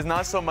is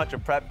not so much a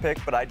prep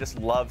pick, but I just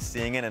love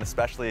seeing it, and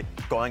especially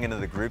going into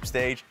the group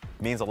stage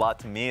means a lot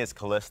to me is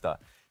Kalista.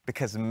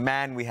 Because,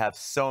 man, we have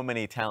so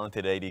many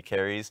talented AD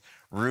carries.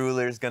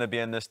 Ruler's going to be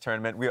in this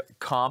tournament.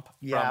 Comp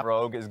from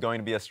Rogue is going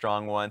to be a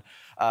strong one.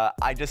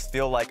 I just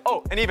feel like,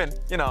 and even,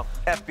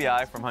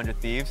 FBI from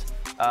 100 Thieves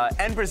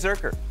and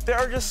Berserker. There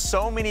are just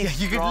so many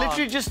You could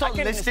literally just start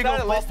listing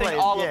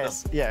all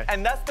of them. Yeah.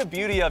 And that's the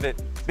beauty of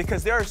it,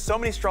 because there are so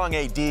many strong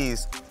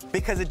ADs,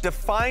 because it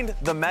defined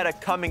the meta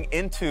coming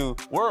into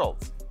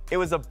Worlds. It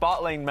was a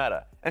bot lane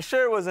meta. And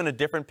sure, it wasn't a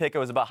different pick, it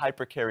was about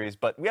hyper carries,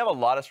 but we have a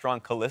lot of strong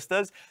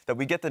Kalistas that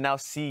we get to now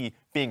see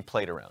being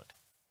played around.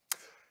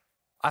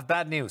 I have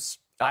bad news.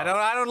 I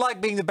don't like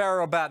being the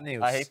bearer of bad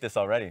news. I hate this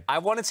already. I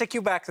want to take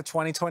you back to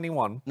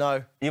 2021.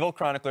 No. Evil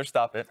Chronicler,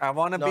 stop it. I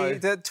want to be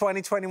the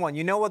 2021.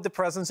 You know what the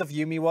presence of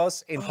Yuumi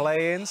was in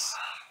play-ins?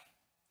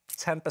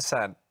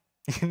 10%.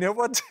 You know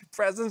what the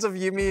presence of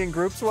Yuumi in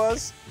groups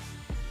was?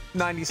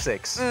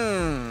 96.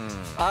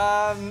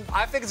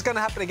 I think it's going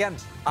to happen again.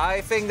 I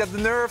think that the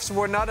nerfs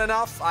were not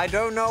enough. I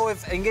don't know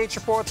if engage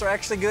reports are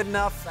actually good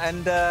enough.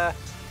 And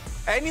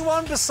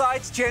anyone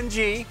besides Gen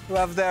G, who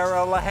have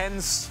their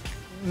Lahen's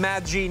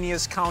mad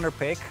genius counter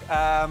pick,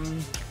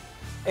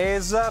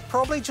 is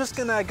probably just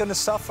gonna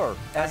suffer.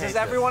 As is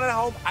everyone at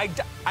home.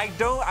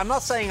 I'm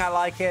not saying I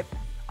like it.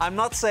 I'm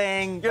not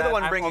saying you're the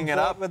one I'm bringing it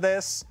board up with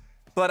this.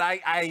 But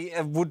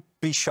I would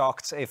be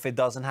shocked if it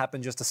doesn't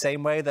happen just the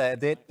same way that it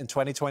did in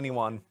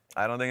 2021.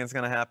 I don't think it's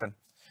going to happen.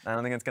 I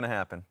don't think it's going to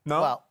happen.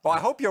 No? Well, I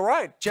hope you're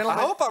right. Gentlemen,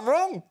 I hope I'm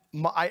wrong.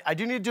 I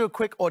do need to do a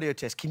quick audio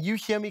test. Can you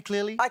hear me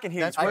clearly? I can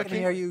hear you. I can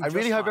hear you. I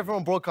really hope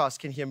everyone broadcast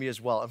can hear me as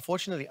well.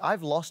 Unfortunately,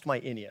 I've lost my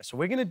in-ear, so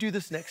we're going to do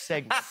this next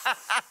segment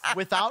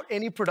without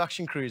any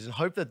production crews and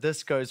hope that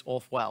this goes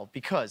off well.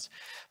 Because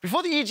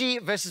before the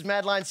EG versus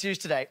Mad Lions series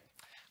today,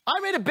 I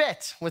made a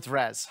bet with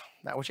Raz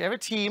that whichever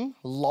team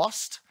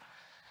lost,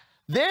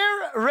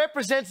 their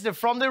representative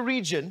from the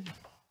region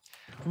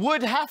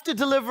would have to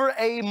deliver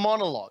a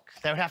monologue.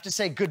 They would have to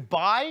say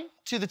goodbye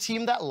to the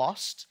team that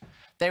lost.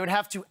 They would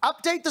have to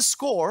update the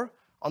score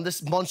on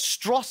this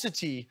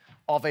monstrosity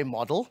of a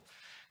model.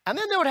 And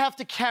then they would have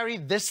to carry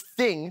this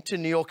thing to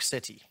New York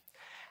City.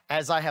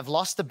 As I have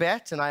lost the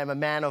bet and I am a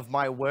man of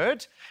my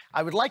word,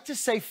 I would like to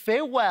say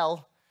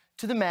farewell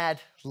to the Mad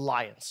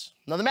Lions.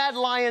 Now, the Mad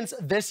Lions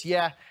this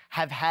year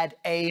have had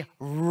a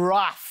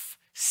rough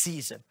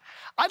season.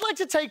 I'd like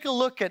to take a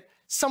look at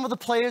some of the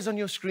players on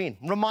your screen.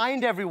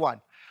 Remind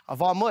everyone of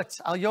Armut,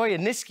 Alyoya,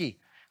 Niski,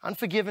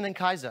 Unforgiven, and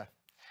Kaiser.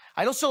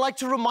 I'd also like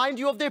to remind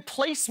you of their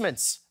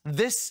placements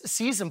this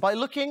season by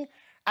looking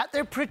at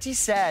their pretty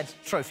sad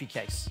trophy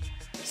case.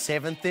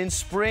 7th in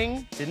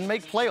spring, didn't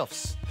make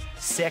playoffs.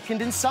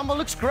 2nd in summer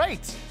looks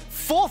great.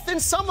 4th in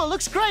summer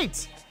looks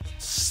great.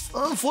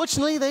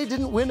 Unfortunately, they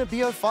didn't win a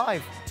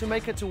BO5 to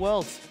make it to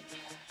Worlds.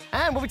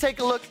 And when we take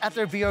a look at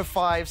their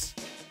BO5s,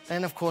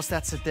 and of course,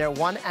 that's it. They're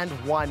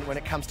 1-1 when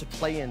it comes to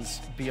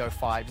play-ins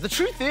BO5. The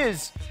truth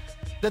is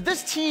that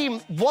this team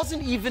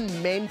wasn't even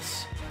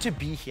meant to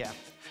be here.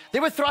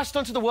 They were thrust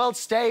onto the world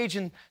stage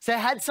and they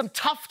had some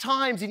tough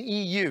times in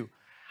EU.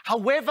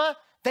 However,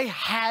 they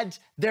had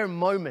their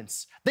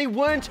moments. They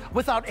weren't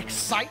without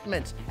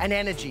excitement and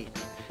energy.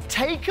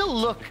 Take a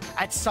look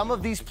at some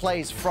of these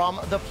plays from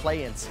the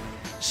play-ins.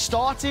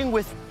 Starting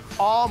with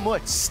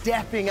Armut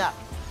stepping up.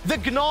 The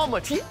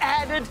Gnar, he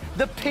added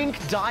the pink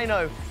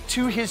dino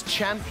to his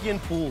champion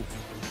pool.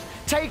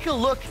 Take a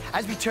look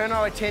as we turn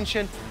our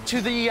attention to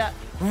the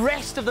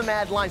rest of the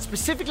Mad Lions,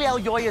 specifically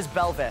Alyoya's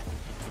Belver,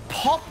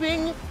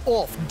 popping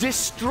off,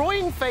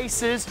 destroying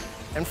faces,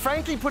 and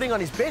frankly putting on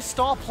his best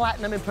Star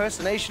Platinum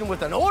impersonation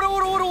with an order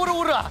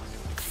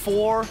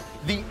for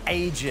the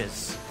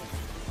ages.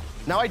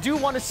 Now, I do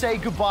want to say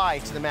goodbye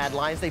to the Mad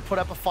Lions. They put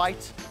up a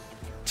fight.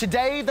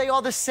 Today, they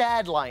are the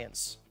Sad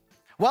Lions.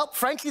 Well,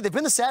 frankly, they've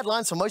been the Sad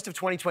Lions for most of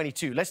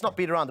 2022. Let's not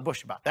beat around the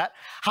bush about that.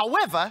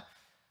 However,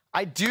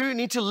 I do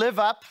need to live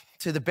up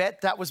to the bet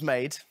that was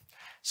made.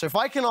 So if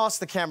I can ask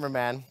the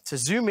cameraman to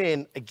zoom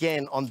in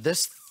again on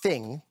this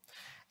thing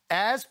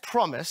as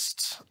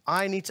promised,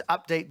 I need to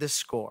update this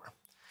score.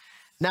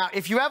 Now,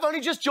 if you have only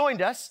just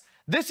joined us,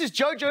 this is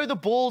Jojo the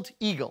Bald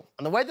Eagle.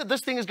 And the way that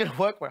this thing is going to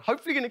work, we're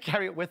hopefully going to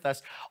carry it with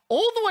us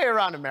all the way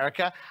around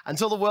America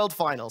until the World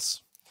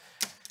Finals.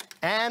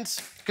 And,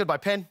 goodbye,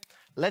 pen.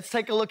 Let's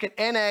take a look at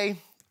NA.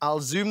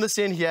 I'll zoom this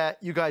in here.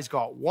 You guys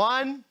got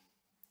 1,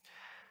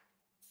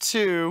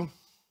 2,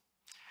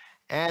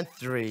 and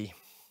 3.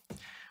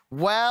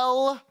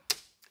 Well,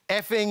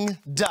 effing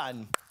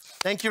done.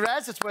 Thank you,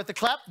 Raz. It's worth a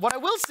clap. What I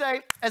will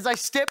say, as I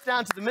step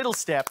down to the middle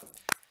step,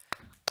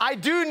 I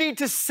do need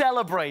to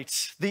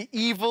celebrate the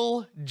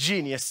evil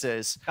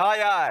geniuses.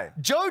 Aye, aye.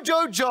 Joe,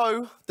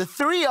 the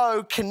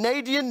 3-0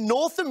 Canadian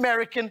North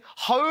American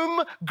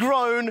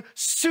homegrown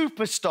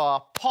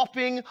superstar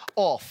popping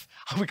off.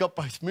 We got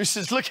both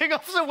mooses looking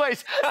off the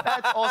waist.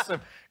 That's awesome.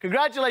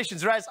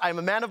 Congratulations, Raz. I'm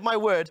a man of my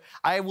word.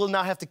 I will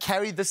now have to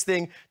carry this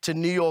thing to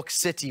New York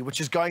City,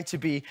 which is going to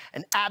be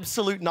an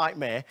absolute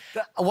nightmare.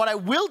 What I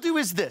will do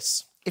is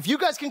this. If you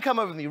guys can come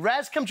over with me.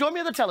 Raz, come join me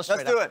on the telestrator.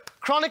 Let's do it.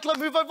 Chronicler,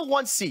 move over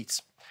 1 seat.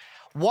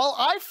 While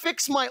I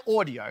fix my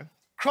audio,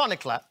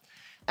 Chronicler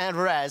and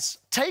Raz,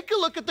 take a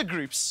look at the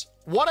groups.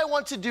 What I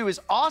want to do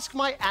is ask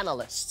my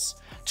analysts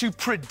to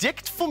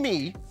predict for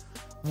me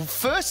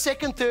first,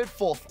 second, third,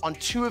 fourth on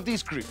 2 of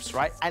these groups,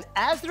 right? And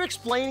as they're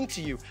explaining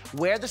to you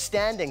where the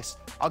standings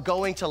are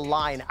going to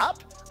line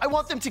up, I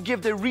want them to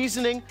give their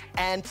reasoning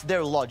and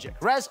their logic.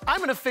 Raz, I'm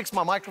going to fix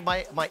my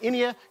my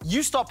in-ear.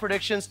 You start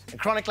predictions, and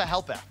Chronicler,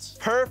 help out.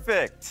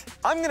 Perfect.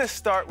 I'm going to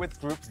start with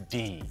Group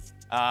D.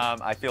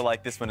 I feel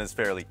like this one is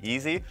fairly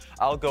easy.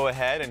 I'll go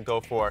ahead and go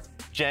for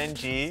Gen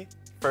G,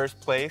 first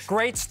place.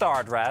 Great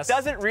start, Raz.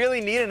 Doesn't really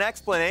need an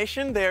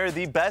explanation. They're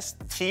the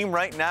best team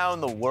right now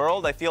in the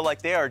world. I feel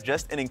like they are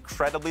just an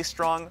incredibly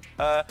strong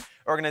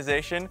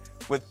organization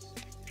with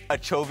a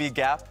Chovy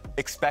gap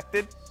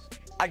expected.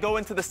 I go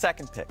into the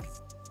second pick.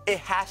 It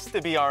has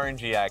to be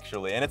RNG,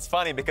 actually. And it's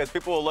funny because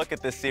people will look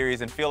at this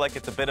series and feel like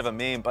it's a bit of a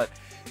meme, but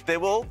they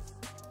will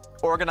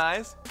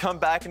organize, come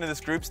back into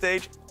this group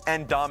stage,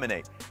 and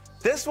dominate.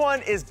 This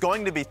one is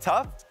going to be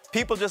tough.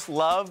 People just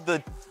love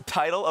the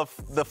title of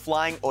the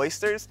Flying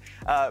Oysters,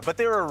 but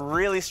they're a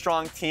really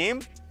strong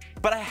team.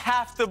 But I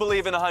have to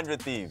believe in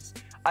 100 Thieves.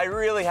 I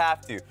really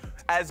have to.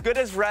 As good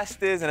as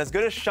Rest is and as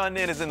good as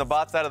Shunin is in the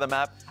bot side of the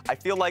map, I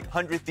feel like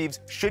 100 Thieves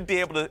should be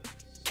able to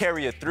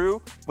carry it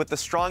through with the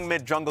strong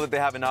mid jungle that they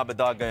have in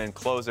Abadaga and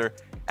Closer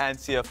and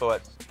CFO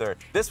at third.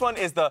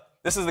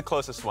 This is the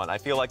closest one. I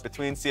feel like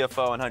between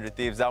CFO and 100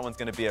 Thieves, that one's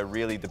going to be a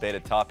really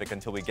debated topic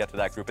until we get to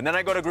that group. And then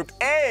I go to Group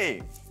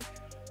A.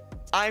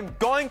 I'm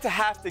going to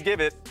have to give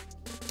it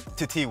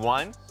to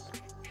T1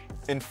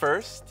 in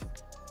first.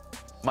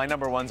 My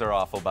number ones are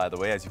awful, by the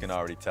way, as you can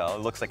already tell.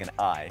 It looks like an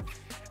I.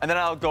 And then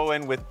I'll go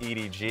in with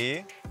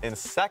EDG in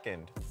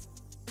second.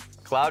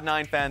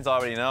 Cloud9 fans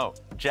already know.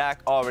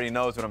 Jack already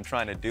knows what I'm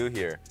trying to do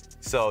here.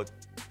 So,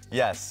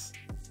 yes.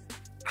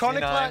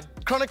 Chronicler,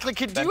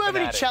 do you have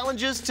any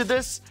challenges to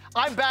this?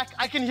 I'm back.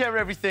 I can hear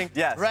everything.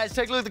 Yes. Raz,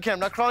 take a look at the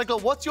camera. Now, Chronicler,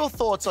 what's your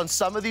thoughts on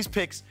some of these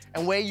picks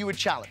and where you would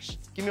challenge?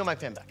 Give me my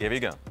pen back. Here you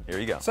go. Here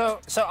you go. So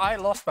I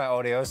lost my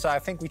audio, so I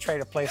think we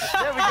traded places.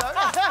 There we go.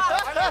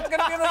 I'm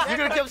gonna be You're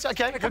going to give us...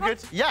 Okay,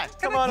 good. Yeah.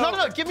 Come on.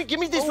 No. Give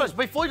me these first.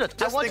 Before you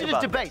do, I want you to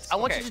debate. I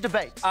want you to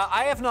debate.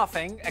 I have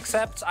nothing,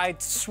 except I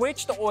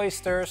switched the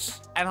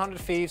Oysters and 100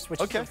 Thieves,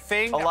 which is the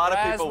thing a lot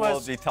of people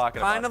will be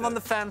talking about kind of on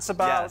the fence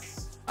about.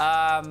 Yes.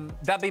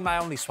 That'd be my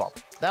only swap.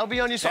 That'll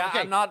be on your swap.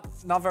 Yeah, okay. I'm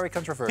not very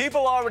controversial.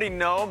 People already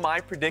know my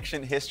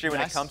prediction history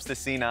when it comes to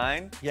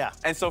C9. Yeah.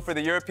 And so for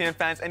the European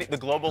fans, the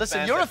global fans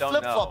that don't know. Listen, you're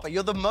a flip-flopper.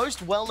 You're the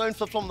most well-known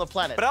flip-flop on the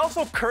planet. But I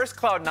also curse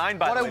Cloud9,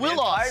 by the way. The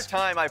entire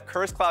time I've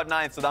cursed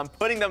Cloud9, so I'm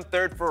putting them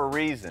third for a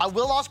reason. I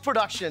will ask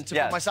production to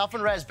put myself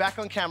and Raz back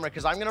on camera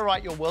because I'm going to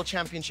write your World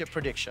Championship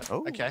prediction.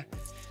 Ooh. Okay?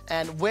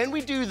 And when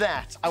we do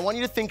that, I want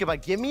you to think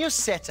about, give me your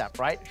setup,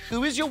 right?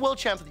 Who is your world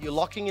champion that you're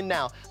locking in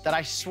now that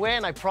I swear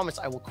and I promise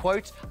I will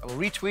quote, I will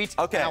retweet,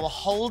 and I will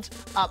hold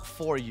up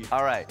for you.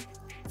 All right.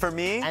 For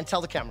me... And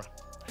tell the camera.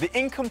 The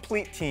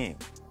incomplete team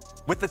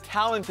with the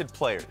talented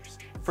players.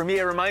 For me,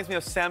 it reminds me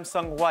of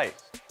Samsung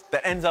White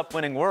that ends up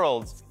winning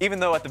Worlds, even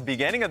though at the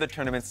beginning of the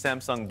tournament,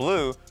 Samsung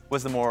Blue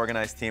was the more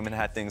organized team and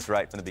had things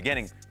right from the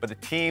beginning. But the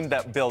team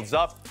that builds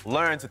up,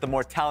 learns with the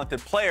more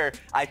talented player,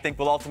 I think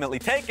will ultimately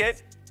take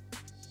it.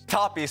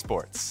 Top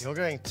Esports. You're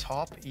going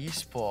Top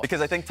Esports. Because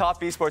I think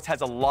Top Esports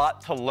has a lot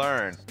to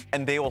learn,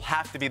 and they will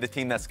have to be the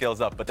team that scales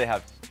up. But they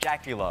have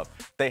Jackie Love,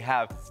 they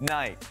have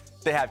Knight,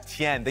 they have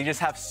Tien. They just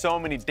have so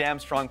many damn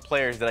strong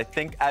players that I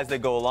think as they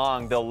go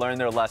along, they'll learn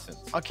their lessons.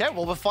 Okay,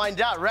 well, we'll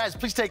find out. Raz,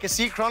 please take a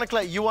seat.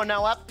 Chronicler, you are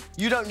now up.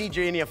 You don't need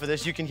your in-ear for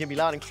this. You can hear me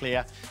loud and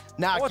clear.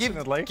 Now,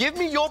 give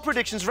me your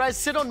predictions. Raz,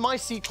 sit on my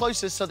seat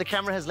closest so the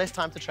camera has less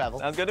time to travel.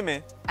 Sounds good to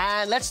me.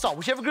 And let's start.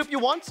 Whichever group you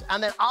want,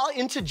 and then I'll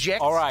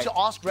interject to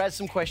ask Raz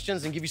some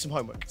questions and give you some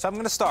homework. So I'm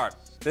going to start.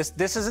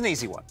 This is an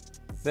easy one.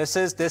 This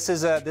is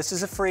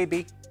a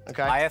freebie.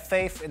 Okay. I have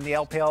faith in the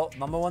LPL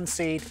 #1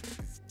 seed.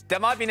 There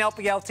might be an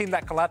LPL team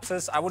that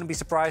collapses. I wouldn't be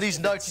surprised. These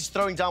notes, he's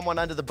throwing down one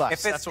under the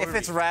bus. If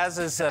it's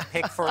Raz's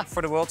pick for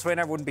the Worlds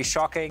winner, wouldn't be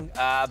shocking.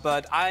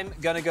 But I'm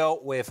going to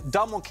go with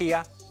Damwon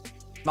Kia,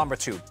 number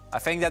 2. I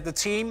think that the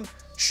team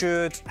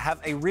should have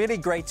a really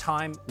great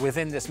time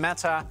within this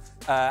meta.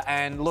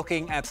 And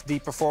looking at the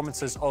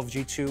performances of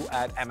G2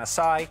 at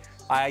MSI,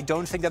 I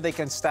don't think that they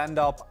can stand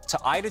up to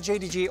either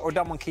JDG or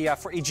Damwon Kia.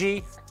 For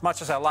EG, as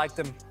much as I like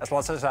them, as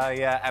much as I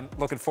am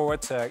looking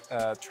forward to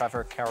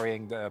Trevor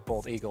carrying the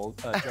bald eagle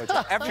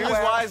Jojo everywhere.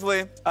 Choose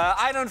wisely.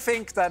 I don't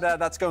think that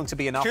that's going to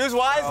be enough. Choose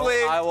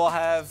wisely. So I will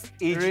have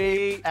EG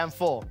 3 and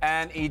 4.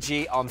 And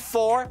EG on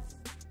 4.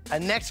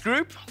 And next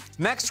group?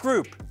 Next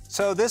group.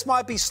 So this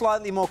might be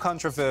slightly more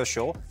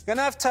controversial. You're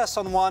gonna have Tess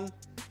on 1.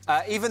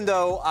 Even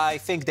though I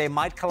think they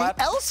might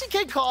collapse. The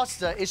LCK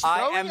caster is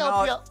throwing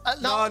LPL.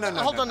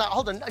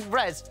 Hold on.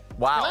 Rez.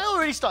 Wow. Can I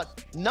already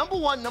start? Number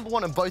one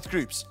in both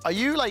groups. Are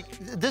you like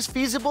this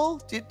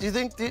feasible? Do you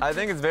think? I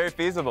think it's very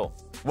feasible.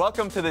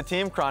 Welcome to the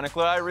team,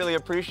 Chronicler. I really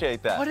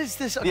appreciate that. What is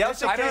this? The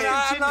LCK.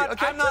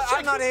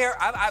 I'm not here.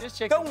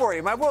 Don't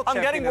worry, my world.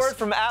 I'm getting word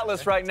from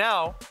Atlas right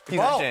now. He's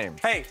ashamed.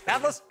 Hey,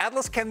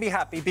 Atlas can be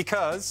happy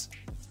because.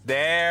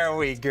 There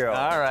we go.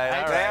 All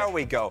right. There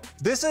we go.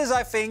 This is,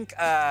 I think,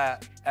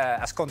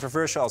 as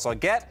controversial as I'll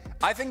get.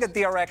 I think that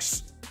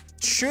DRX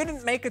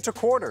shouldn't make it to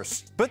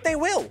quarters, but they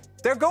will.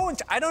 They're going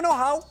to. I don't know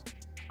how.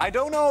 I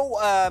don't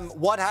know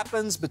what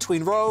happens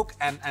between Rogue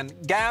and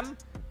Gam,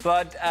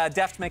 but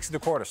Deft makes it to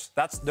quarters.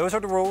 Those are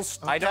the rules.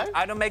 Okay.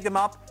 I don't make them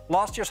up.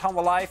 Last year's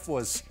Humble Life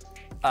was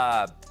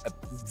a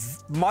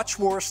much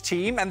worse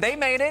team, and they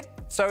made it.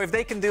 So if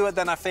they can do it,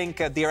 then I think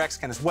DRX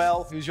can as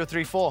well. Who's your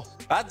 3-4?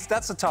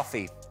 That's a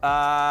toughie.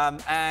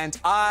 And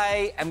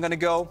I am going to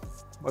go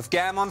with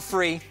Gam on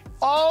 3.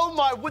 Oh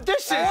my,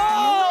 this is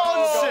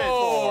nonsense.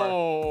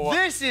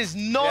 This is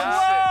nonsense.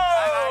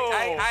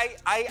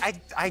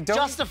 I don't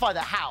justify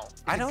that. How?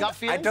 I don't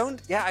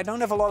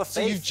have a lot of faith.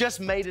 So you've just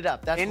made it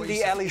up. That's in what the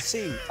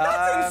LEC.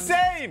 That's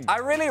insane. I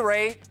really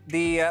rate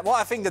the. Well,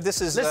 I think that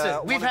this is. Listen,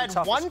 we've had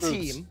one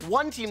groups.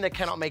 team that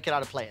cannot make it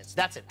out of play-ins.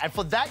 That's it. And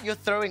for that, you're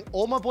throwing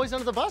all my boys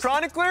under the bus.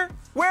 Chronicler,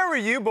 where were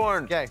you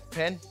born? Okay,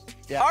 Pen.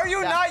 Yeah. Are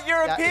you not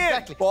European? Yeah,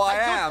 exactly. Well, I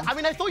am. I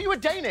mean, I thought you were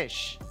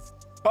Danish.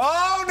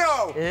 Oh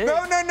no! No!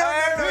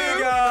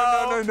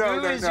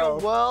 Who is your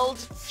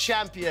world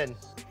champion,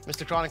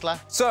 Mr. Chronicler?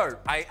 So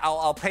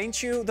I'll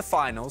paint you the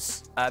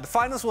finals. The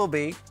finals will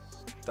be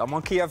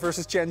Damwon Kia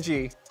versus Gen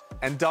G,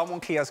 and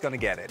Damwon Kia is gonna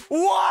get it.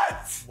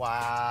 What?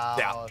 Wow.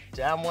 Yeah.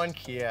 Damwon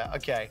Kia.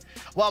 Okay.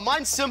 Well,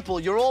 mine's simple.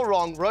 You're all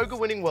wrong. Rogue are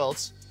winning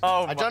worlds.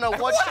 Oh, I don't know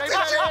what shape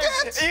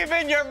that is.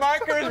 Even your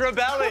marker is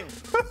rebelling.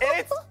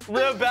 It's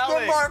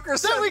rebelling. The marker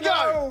says There we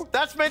go. no.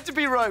 That's meant to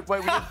be Rogue.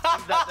 Wait, we didn't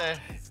put that there.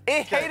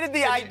 It hated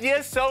the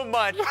idea so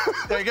much.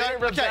 There you go.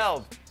 It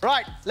rebelled. Okay.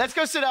 Right, let's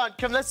go sit down.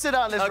 Come, let's sit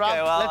down. Let's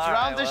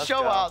round this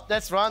show out.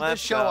 Let's round this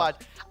show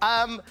out.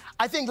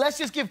 I think let's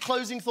just give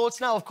closing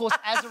thoughts now. Of course,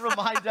 as a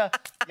reminder,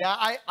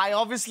 I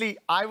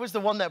was the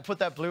one that put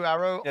that blue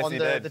arrow on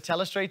the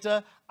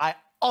telestrator. I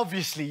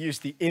obviously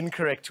used the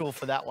incorrect tool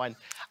for that one.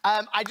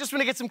 I just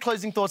want to get some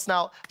closing thoughts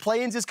now.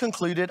 Play-ins is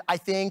concluded. I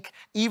think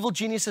Evil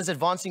Geniuses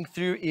advancing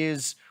through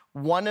is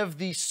one of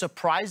the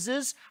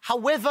surprises.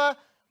 However,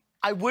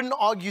 I wouldn't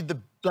argue the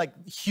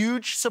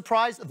huge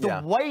surprise.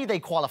 The way they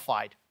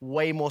qualified,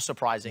 way more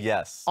surprising.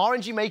 Yes.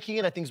 RNG making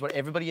it, I think, is what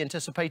everybody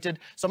anticipated.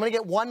 So I'm going to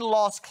get one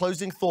last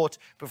closing thought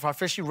before I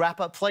officially wrap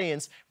up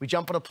play-ins. We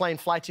jump on a plane,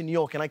 fly to New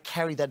York, and I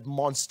carry that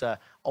monster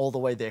all the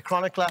way there.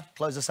 Chronicler,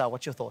 close us out.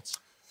 What's your thoughts?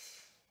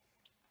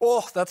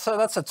 Oh, that's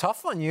a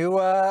tough one. You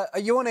want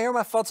to hear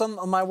my thoughts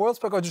on my Worlds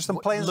pick or just some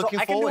play-ins?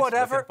 I can do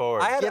whatever.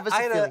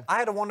 I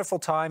had a wonderful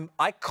time.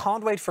 I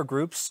can't wait for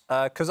groups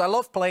because I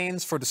love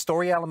play-ins for the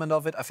story element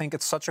of it. I think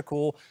it's such a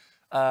cool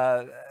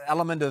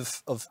element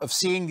of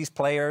seeing these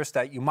players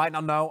that you might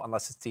not know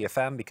unless it's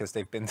DFM because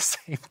they've been the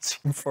same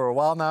team for a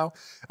while now.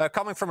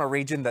 Coming from a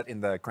region that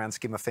in the grand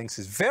scheme of things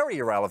is very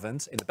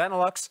irrelevant in the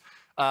Benelux.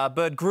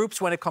 But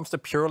groups, when it comes to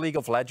pure League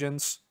of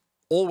Legends,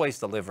 always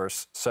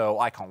delivers. So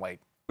I can't wait.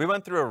 We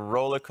went through a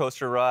roller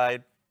coaster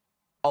ride.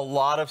 A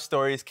lot of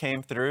stories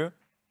came through.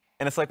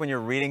 And it's like when you're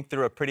reading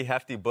through a pretty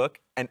hefty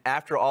book, and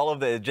after all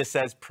of it, it just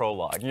says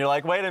prologue. And you're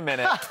like, wait a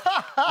minute,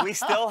 we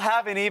still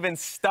haven't even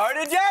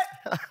started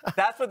yet?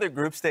 That's what the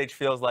group stage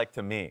feels like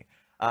to me.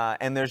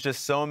 And there's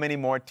just so many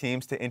more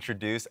teams to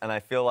introduce, and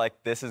I feel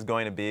like this is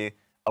going to be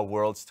a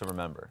Worlds to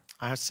remember.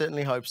 I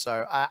certainly hope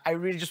so. I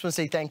really just want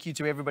to say thank you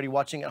to everybody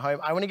watching at home.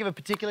 I want to give a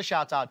particular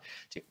shout out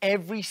to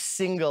every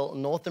single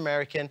North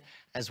American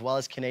as well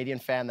as Canadian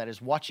fan that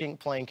is watching,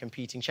 playing,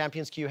 competing.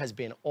 Champions Queue has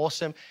been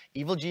awesome.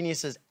 Evil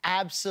Geniuses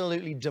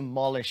absolutely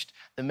demolished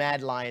the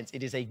Mad Lions.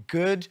 It is a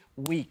good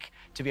week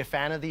to be a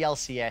fan of the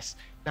LCS.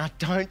 Now,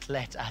 don't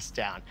let us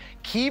down.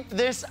 Keep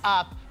this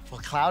up for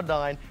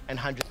Cloud9 and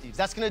 100 Thieves.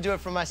 That's going to do it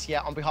from us here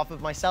on behalf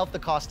of myself, the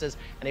casters,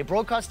 and a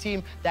broadcast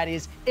team that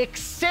is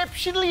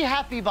exceptionally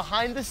happy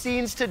behind the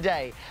scenes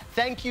today.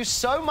 Thank you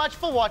so much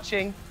for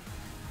watching.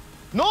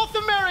 North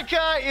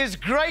America is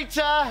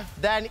greater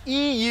than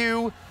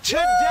EU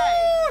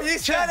today. Woo! He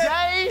said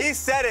it. He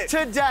said it.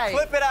 Today.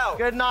 Clip it out.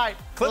 Good night.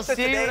 We'll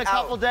see you in a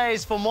couple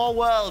days for more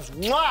Worlds.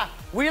 Mwah!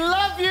 We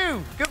love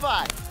you.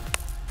 Goodbye.